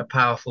 It's quite a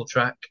powerful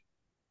track.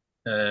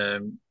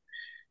 Um,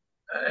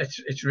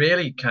 it's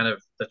really kind of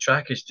the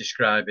track is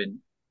describing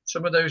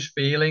some of those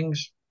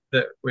feelings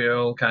that we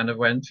all kind of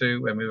went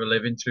through when we were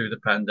living through the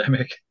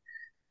pandemic.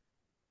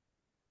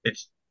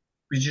 It's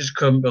We just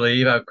couldn't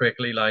believe how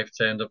quickly life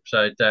turned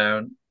upside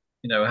down.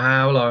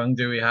 How long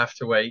do we have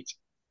to wait?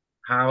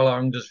 How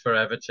long does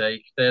forever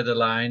take? They're the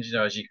lines,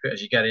 as you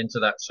get into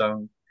that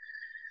song.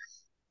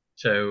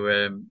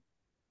 So,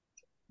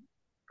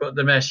 but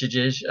the message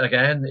is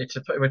again,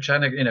 we're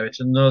trying to, it's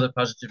another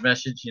positive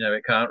message.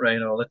 It can't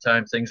rain all the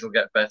time. Things will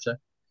get better.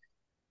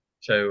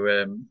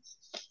 So,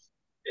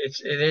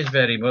 it is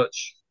very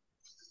much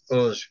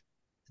us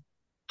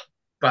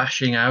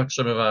bashing out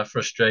some of our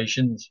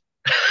frustrations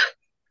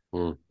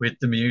with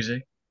the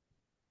music,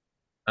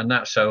 and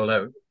that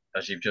solo,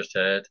 as you've just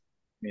heard,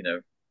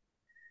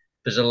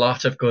 there's a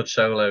lot of good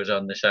solos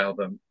on this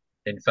album.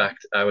 In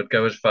fact, I would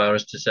go as far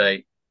as to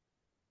say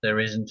there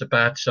isn't a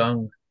bad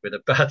song with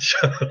a bad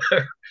solo,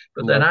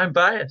 but then I'm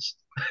biased.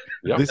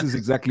 Yep. This is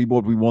exactly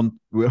what we want.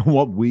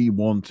 What we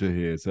want to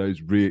hear. So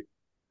it's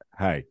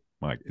hey,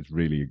 Mike,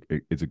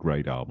 it's a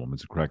great album.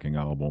 It's a cracking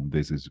album.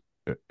 This is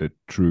a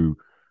true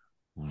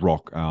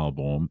rock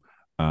album,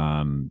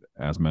 and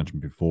as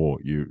mentioned before,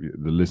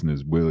 the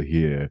listeners will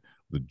hear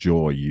the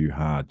joy you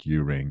had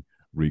during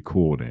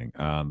recording,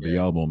 and the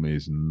album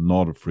is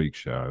not a freak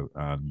show,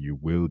 and you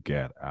will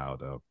get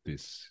out of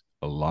this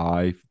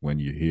alive when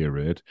you hear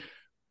it,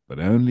 but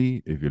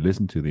only if you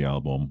listen to the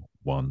album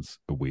once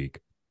a week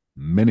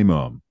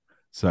minimum.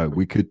 So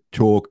we could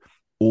talk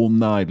all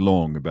night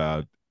long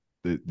about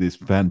this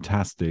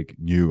fantastic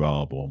new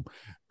album,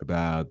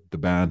 about the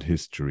band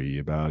history,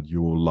 about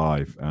your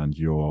life and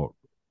your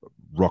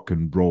rock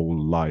and roll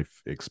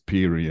life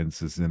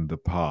experiences in the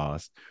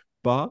past,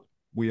 but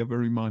we are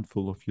very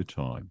mindful of your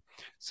time.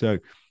 So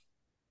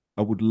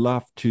I would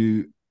love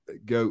to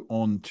go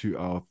on to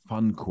our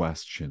fun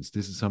questions.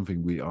 This is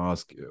something we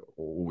ask,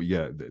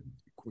 the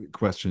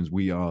questions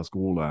we ask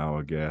all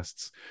our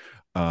guests,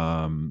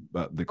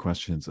 but the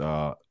questions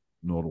are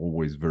not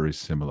always very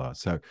similar.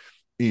 So,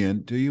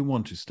 Ian, do you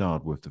want to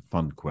start with the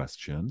fun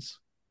questions?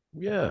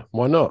 Yeah,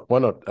 why not? Why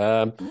not?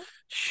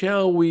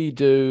 Shall we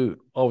do?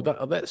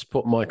 Let's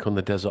put Mike on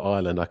the desert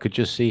island. I could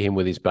just see him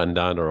with his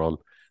bandana on.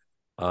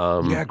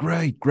 Yeah,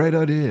 great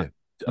idea.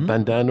 A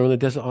bandana on the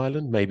desert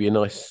island, maybe a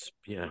nice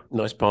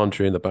palm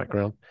tree in the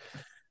background.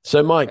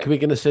 So, Mike, we're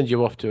going to send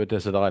you off to a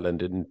desert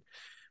island,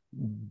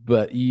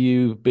 but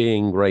you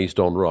being raised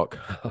on rock.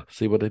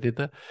 See what I did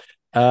there?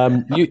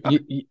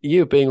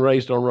 You being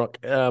raised on rock.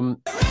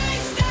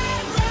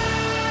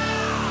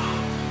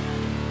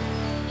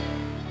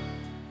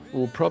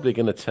 We're probably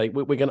going to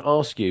we're going to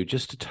ask you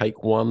just to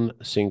take one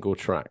single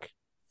track,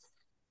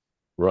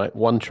 right?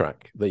 One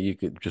track that you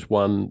could just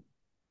one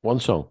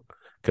song.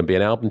 Can be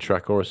an album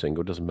track or a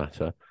single, doesn't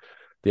matter.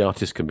 The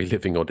artist can be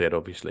living or dead,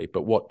 obviously.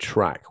 But what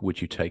track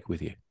would you take with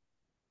you?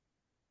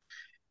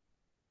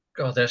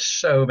 God, there's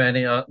so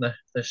many, aren't there?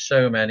 There's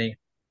so many.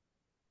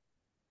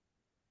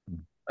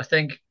 I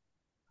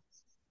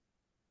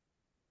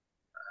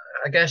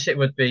guess it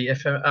would be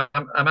if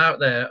I'm out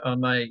there on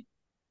my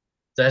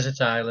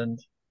desert island,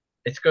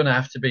 it's going to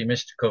have to be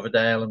Mr.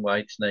 Coverdale and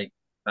Whitesnake,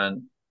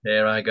 and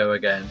Here I Go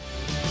Again.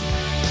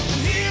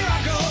 Here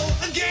I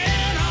go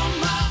again on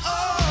my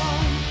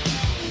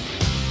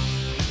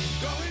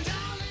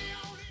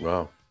own.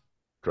 Wow,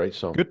 great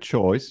song. Good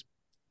choice.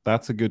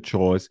 That's a good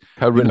choice.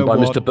 Co-written by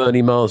Mr.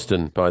 Bernie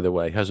Marsden, by the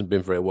way. Hasn't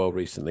been very well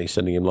recently,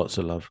 sending him lots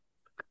of love.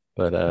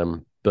 But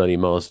Bernie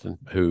Marsden,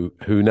 who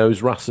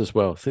knows Russ as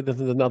well. See,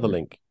 there's another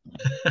link.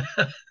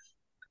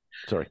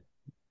 Sorry.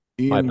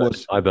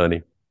 Hi,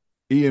 Bernie.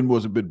 Ian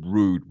was a bit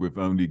rude with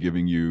only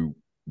giving you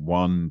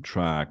one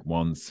track,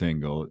 one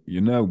single. You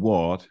know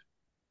what?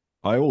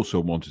 I also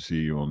want to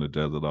see you on a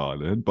desert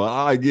island, but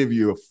I give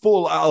you a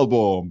full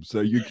album, so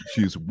you can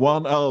choose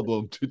one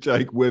album to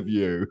take with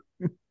you.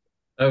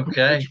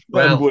 Okay. Which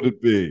one would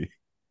it be?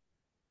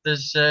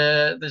 There's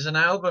an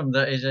album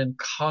that is in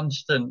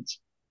constant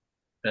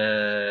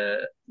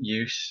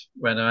use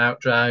when I'm out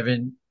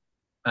driving,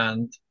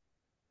 and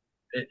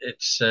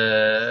it's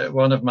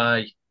one of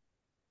my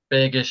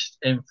biggest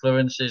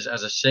influences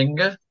as a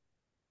singer.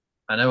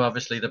 I know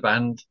obviously the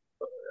band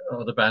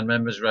or the band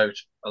members wrote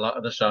a lot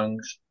of the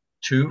songs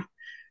too.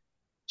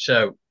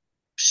 So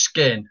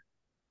Skin,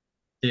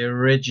 the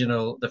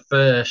original, the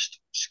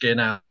first Skin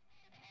album.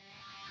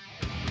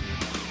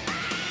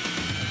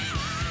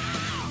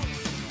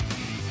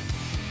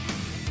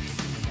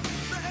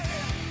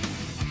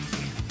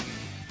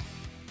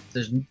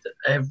 There's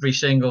every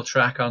single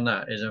track on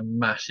that is a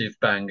massive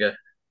banger.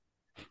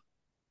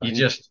 You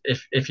just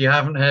if you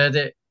haven't heard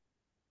it,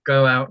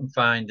 go out and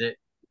find it.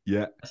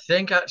 Yeah. I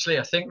think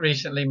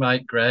recently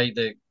Mike Gray,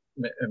 the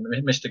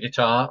Mr.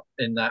 Guitar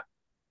in that,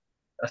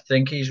 I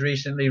think he's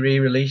recently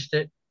re-released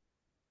it.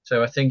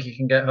 So I think you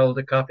can get hold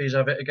of copies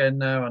of it again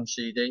now on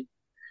CD.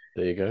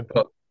 There you go.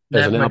 But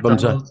There's Ned an album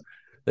McDonald, to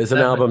there's an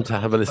Ned album to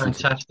McDonald's have a listen to.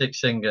 fantastic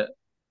singer,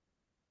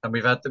 and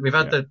we've had the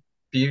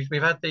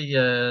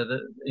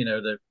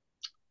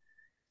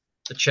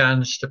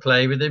chance to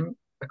play with him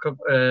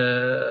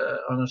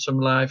on some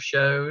live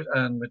shows,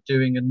 and we're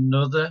doing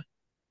another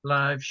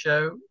live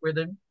show with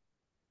him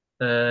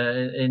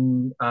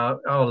in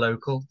our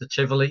local, the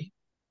Tivoli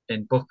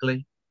in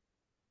Buckley.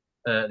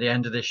 At the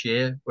end of this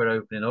year, we're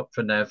opening up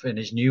for Nev in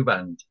his new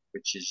band,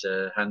 which is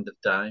Hand of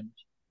Dimes.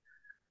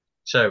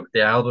 So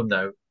the album,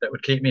 though, that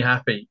would keep me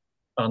happy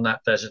on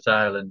that desert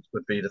island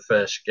would be the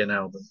first Skin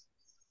album.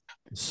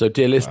 So,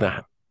 dear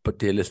listener,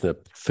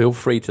 feel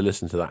free to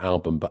listen to that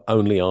album, but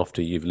only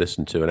after you've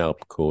listened to an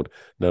album called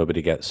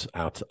Nobody Gets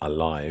Out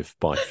Alive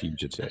by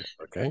Fugitive.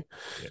 Okay?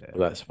 Yeah.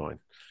 Well, that's fine.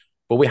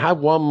 But we have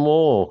one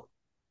more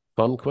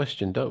fun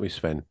question, don't we,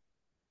 Sven?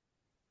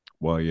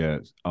 Well, yeah,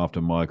 after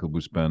Michael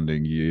was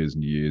spending years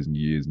and years and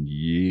years and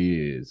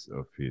years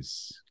of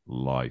his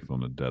life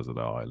on a desert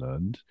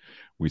island,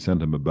 we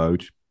sent him a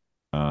boat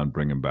and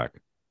bring him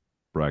back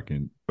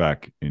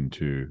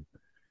into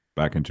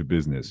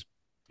business,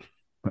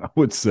 I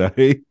would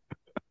say.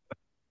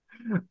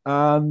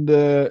 And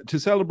to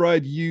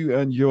celebrate you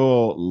and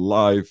your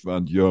life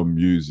and your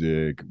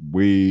music,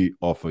 we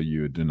offer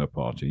you a dinner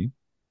party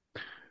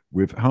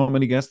with how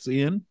many guests,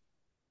 Ian?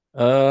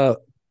 4.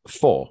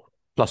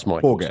 Plus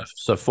Michael. 4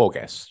 guests. So 4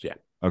 guests, yeah.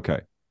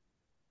 Okay.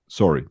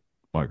 Sorry,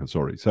 Michael,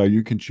 sorry. So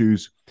you can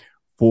choose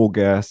 4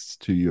 guests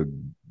to your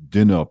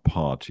dinner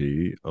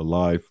party,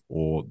 alive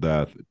or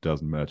death, it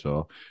doesn't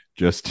matter.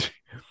 Just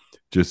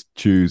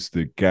choose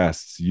the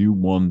guests you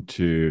want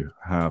to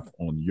have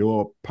on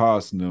your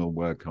personal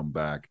welcome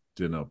back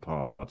dinner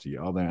party.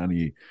 Are there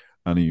any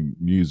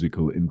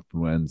musical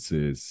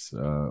influences?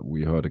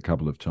 We heard a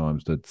couple of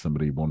times that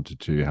somebody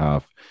wanted to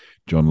have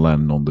John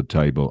Lennon on the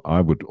table.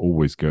 I would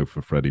always go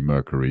for Freddie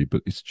Mercury,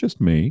 but it's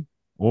just me,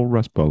 or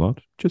Russ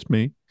Ballard, just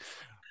me.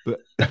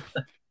 But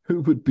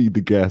who would be the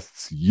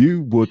guests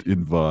you would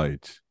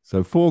invite?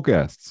 So 4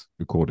 guests,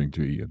 according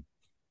to Ian.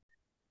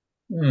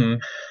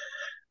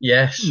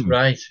 Yes,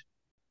 right.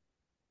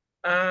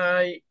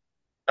 I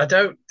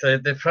don't.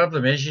 The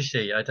problem is, you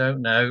see, I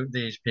don't know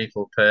these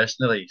people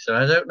personally, so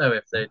I don't know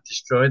if they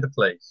destroy the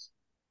place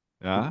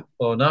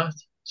or not.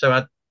 So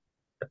I'd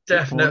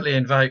definitely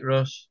invite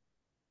Russ,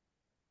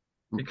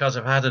 because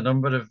I've had a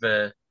number of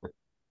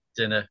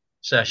dinner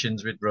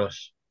sessions with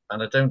Russ,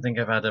 and I don't think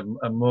I've had a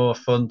more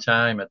fun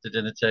time at the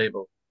dinner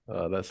table.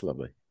 Oh, that's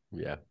lovely.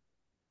 Yeah.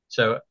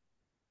 So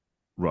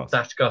Russ,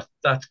 that's got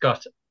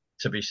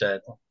to be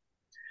said.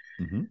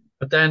 Mm-hmm.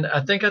 But then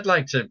I think I'd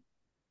like to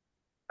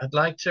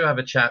have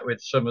a chat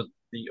with some of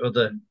the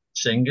other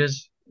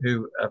singers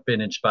who I've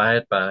been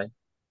inspired by.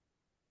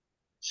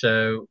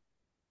 So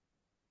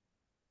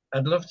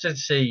I'd love to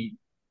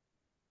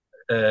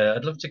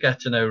get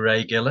to know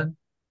Ray Gillan.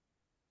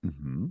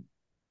 Mm-hmm.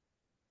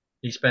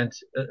 He's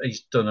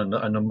done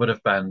a number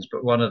of bands,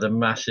 but one of the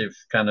massive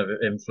kind of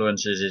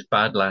influences is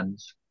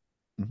Badlands.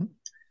 Mm-hmm.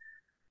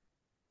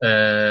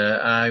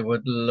 I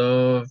would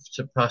love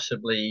to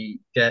possibly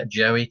get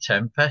Joey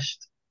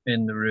Tempest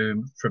in the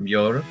room from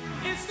Europe.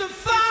 It's the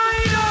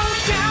final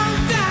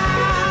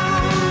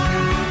countdown.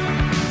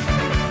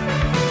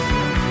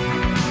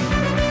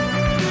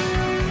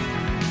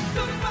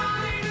 The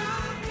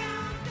final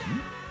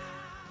countdown.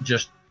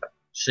 Just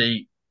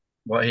see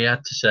what he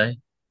had to say.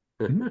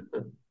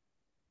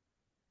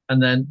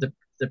 And then the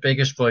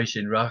biggest voice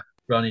in rock,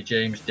 Ronnie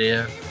James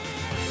Dio.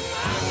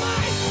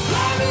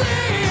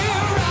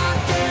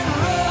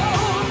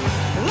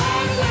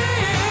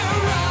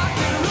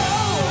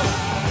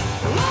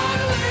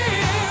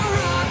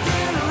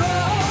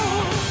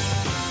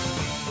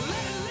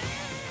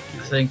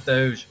 I think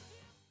those,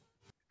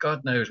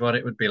 God knows what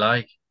it would be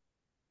like.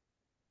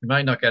 You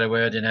might not get a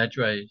word in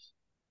edgeways.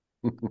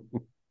 Well,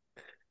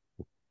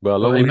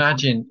 But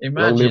imagine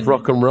long live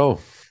rock and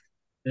roll.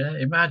 Yeah,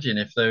 imagine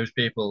if those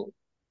people,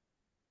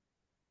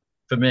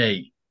 for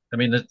me, I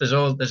mean,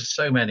 there's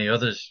so many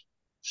other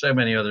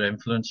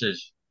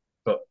influences,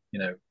 but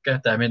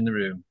get them in the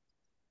room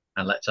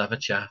and let's have a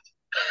chat.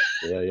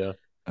 Yeah.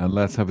 And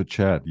let's have a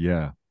chat.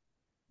 Yeah.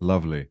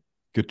 Lovely.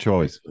 Good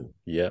choice.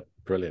 Yeah,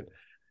 brilliant.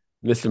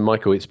 Listen,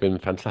 Michael, it's been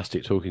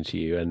fantastic talking to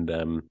you, and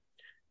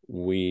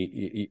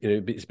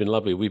it's been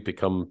lovely. We've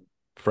become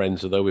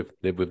friends, although we've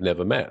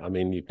never met. I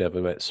mean, you've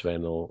never met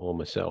Sven or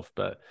myself,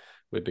 but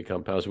We've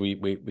become pals.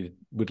 We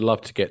would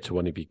love to get to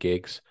one of your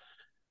gigs.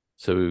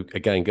 So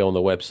again, go on the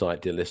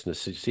website, dear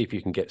listeners, see if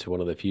you can get to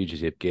one of the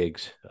Fugitive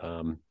gigs.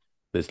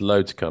 There's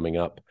loads coming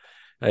up.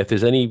 If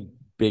there's any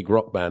big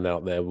rock band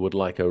out there would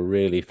like a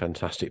really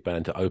fantastic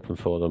band to open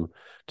for them,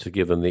 to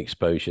give them the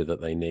exposure that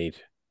they need,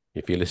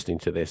 if you're listening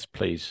to this,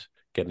 please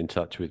get in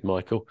touch with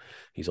Michael.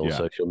 He's on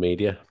social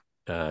media,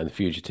 and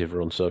Fugitive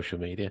are on social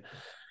media.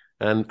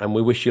 And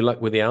we wish you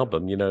luck with the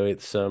album. You know,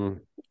 it's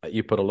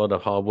you put a lot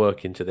of hard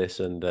work into this,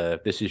 and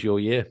this is your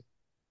year.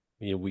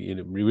 We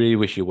really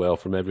wish you well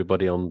from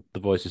everybody on the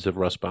Voices of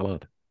Russ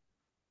Ballard.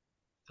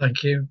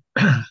 Thank you.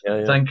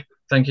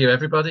 Thank you,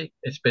 everybody.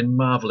 It's been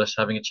marvelous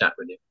having a chat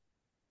with you.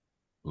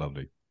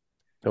 Lovely.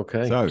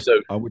 Okay.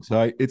 So I would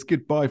say it's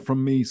goodbye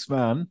from me,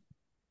 Sven.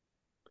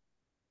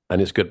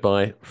 And it's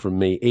goodbye from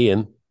me,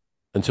 Ian.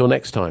 Until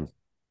next time,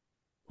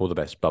 all the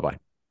best. Bye-bye.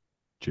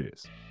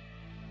 Cheers.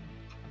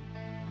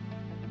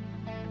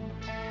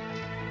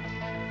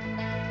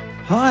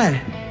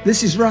 Hi,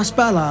 this is Russ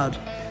Ballard,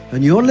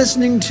 and you're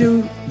listening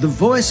to the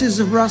Voices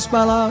of Russ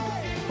Ballard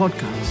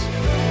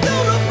podcast.